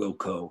by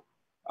Wilco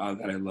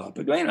that I love.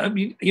 But,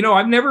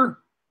 I've never,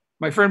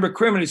 my friend Rick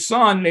Krim and his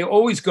son, they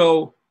always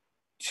go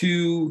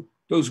to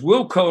those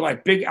Wilco,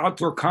 like big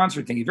outdoor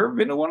concert thing. Have you ever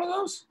been to one of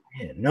those?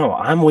 Yeah, no,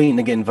 I'm waiting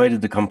to get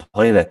invited to come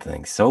play that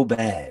thing so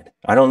bad.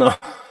 I don't know.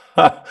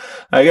 I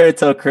got to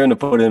tell Krim to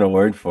put in a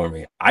word for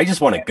me. I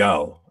just want to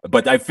go.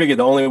 But I figure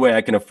the only way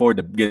I can afford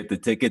to get the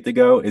ticket to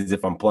go is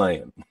if I'm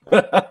playing.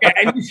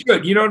 And you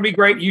should. You know what would be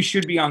great? You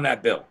should be on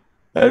that bill.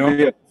 That'd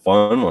be a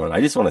fun one.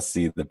 I just want to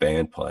see the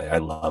band play. I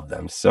love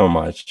them so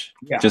much.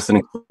 Yeah. Just an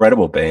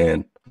incredible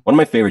band. One of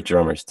my favorite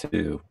drummers,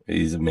 too.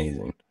 He's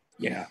amazing.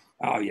 Yeah.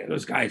 Oh, yeah.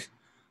 Those guys,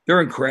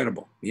 they're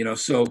incredible.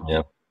 So.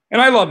 Yeah.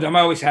 And I love them.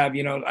 I always have.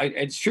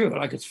 It's true.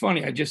 Like, it's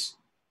funny. I just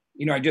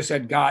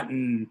had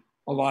gotten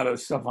a lot of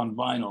stuff on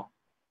vinyl.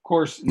 Of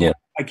course,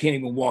 I can't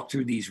even walk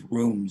through these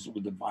rooms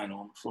with the vinyl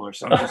on the floor.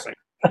 So I'm just like,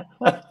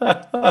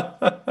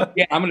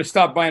 Yeah, I'm going to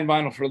stop buying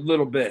vinyl for a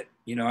little bit.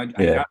 You know, I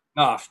Yeah. got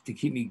enough to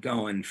keep me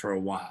going for a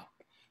while.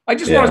 I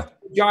just want Yeah. to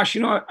say, Josh,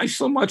 you know, I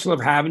so much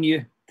love having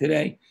you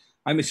today.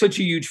 I'm such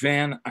a huge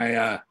fan.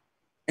 And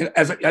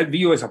I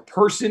view you as a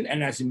person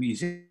and as a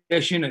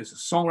musician, as a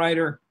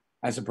songwriter,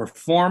 as a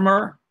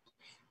performer.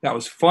 That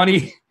was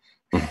funny.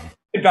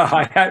 The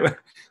hi-hat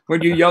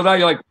when you yelled out,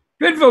 you're like,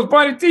 Pinfield's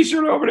buying a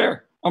t-shirt over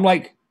there. I'm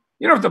like,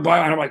 you don't have to buy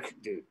one. I'm like,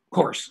 dude, of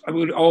course. I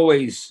would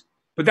always,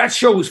 but that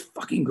show was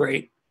fucking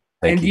great.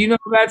 And Thank do you. you know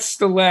that's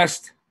the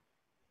last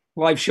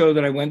live show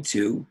that I went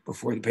to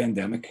before the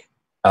pandemic?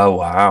 Oh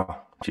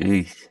wow.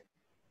 Jeez.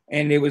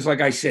 And it was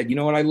like I said, you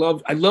know what I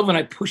love when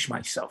I push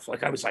myself.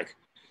 Like I was like,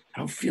 I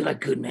don't feel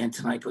that good, man,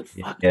 tonight, but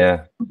fuck it.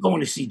 Yeah. I'm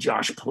going to see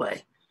Josh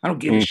play. I don't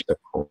give a Mm, shit.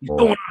 so He's cool.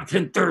 going on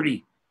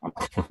 10:30.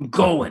 I'm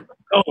going,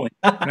 going.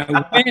 And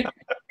I went, and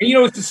you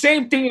know, it's the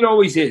same thing it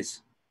always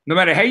is. No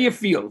matter how you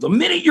feel, the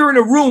minute you're in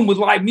a room with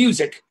live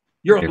music,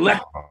 you're You're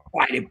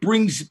electrified. It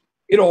brings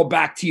it all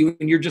back to you,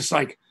 and you're just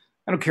like,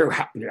 I don't care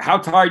how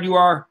tired you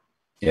are,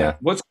 Yeah.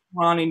 what's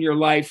going on in your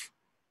life,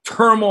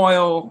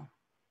 turmoil, Yeah.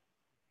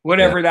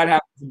 whatever that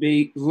happens to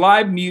be.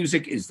 Live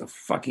music is the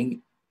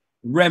fucking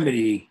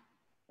remedy,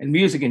 and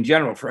music in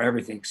general for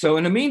everything. So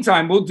in the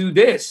meantime, we'll do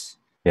this.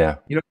 Yeah.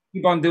 You know,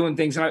 keep on doing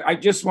things. And I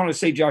just want to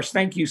say, Josh,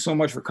 thank you so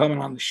much for coming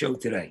on the show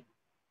today.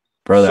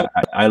 Brother,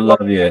 So I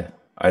love you.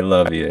 I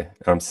love you.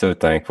 I'm so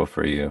thankful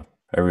for you.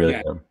 I really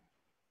yeah. am.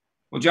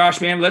 Well,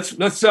 Josh, man, let's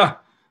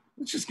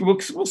just we'll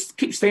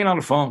keep staying on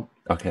the phone,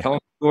 Okay. telling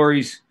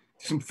stories,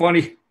 some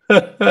funny.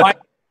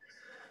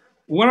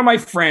 One of my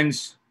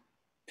friends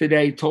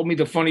today told me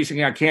the funniest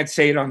thing. I can't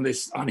say it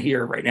on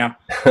here right now.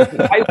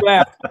 I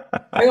laughed.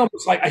 I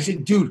almost I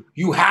said, dude,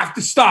 you have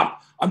to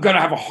stop. I'm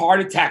gonna have a heart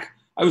attack.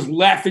 I was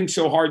laughing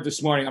so hard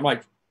this morning. I'm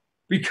like,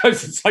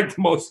 because it's like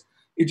the most.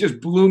 It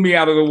just blew me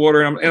out of the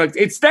water. And I'm like,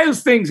 it's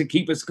those things that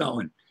keep us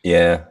going.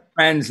 Yeah.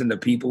 Friends and the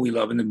people we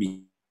love in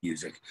the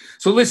music.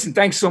 So listen,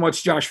 thanks so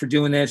much, Josh, for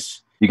doing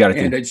this. You got it,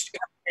 And dude. it's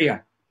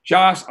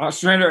Josh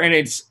Ostrander, and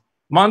it's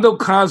Mondo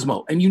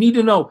Cozmo. And you need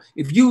to know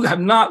if you have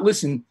not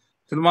listened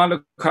to the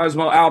Mondo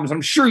Cozmo albums,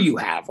 I'm sure you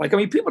have. Like, I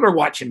mean, people that are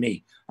watching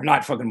me are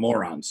not fucking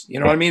morons. You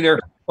know what I mean?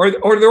 Or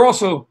they're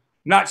also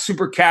not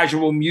super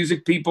casual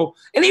music people.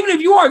 And even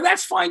if you are,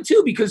 that's fine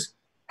too, because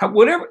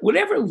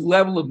whatever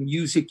level of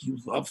music you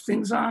love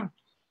things on,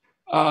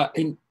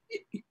 and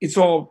it's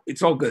all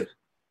good.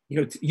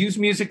 You know, use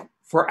music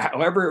for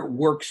however it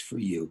works for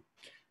you.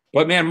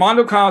 But man,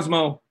 Mondo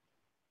Cosmo,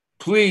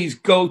 please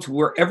go to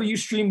wherever you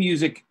stream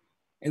music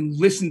and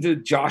listen to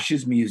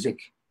Josh's music.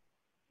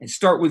 And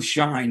start with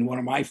Shine, one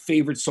of my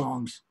favorite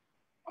songs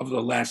of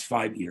the last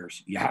 5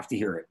 years. You have to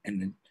hear it.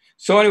 And then,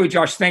 so anyway,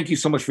 Josh, thank you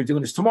so much for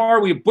doing this. Tomorrow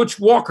we have Butch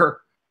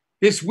Walker.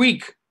 This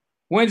week,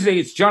 Wednesday,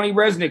 it's Johnny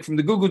Resnick from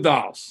the Goo Goo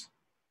Dolls.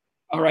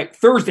 All right,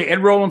 Thursday,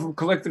 Ed Roland from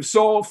Collective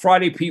Soul.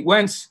 Friday, Pete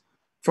Wentz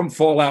from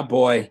Fallout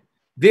Boy.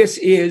 This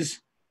is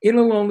In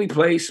a Lonely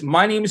Place.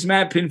 My name is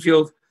Matt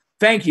Pinfield.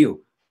 Thank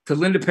you to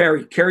Linda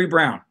Perry, Kerry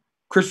Brown,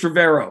 Chris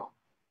Rivero,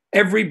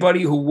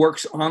 everybody who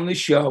works on the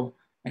show,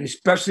 and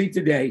especially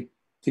today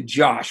to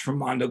Josh from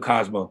Mondo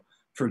Cosmo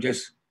for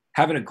just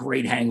having a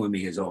great hang with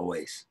me as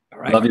always. All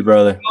right. Love you,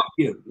 brother. Love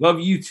you. Love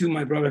you too,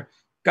 my brother.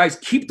 Guys,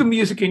 keep the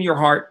music in your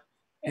heart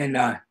and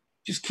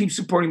just keep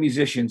supporting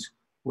musicians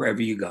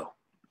wherever you go.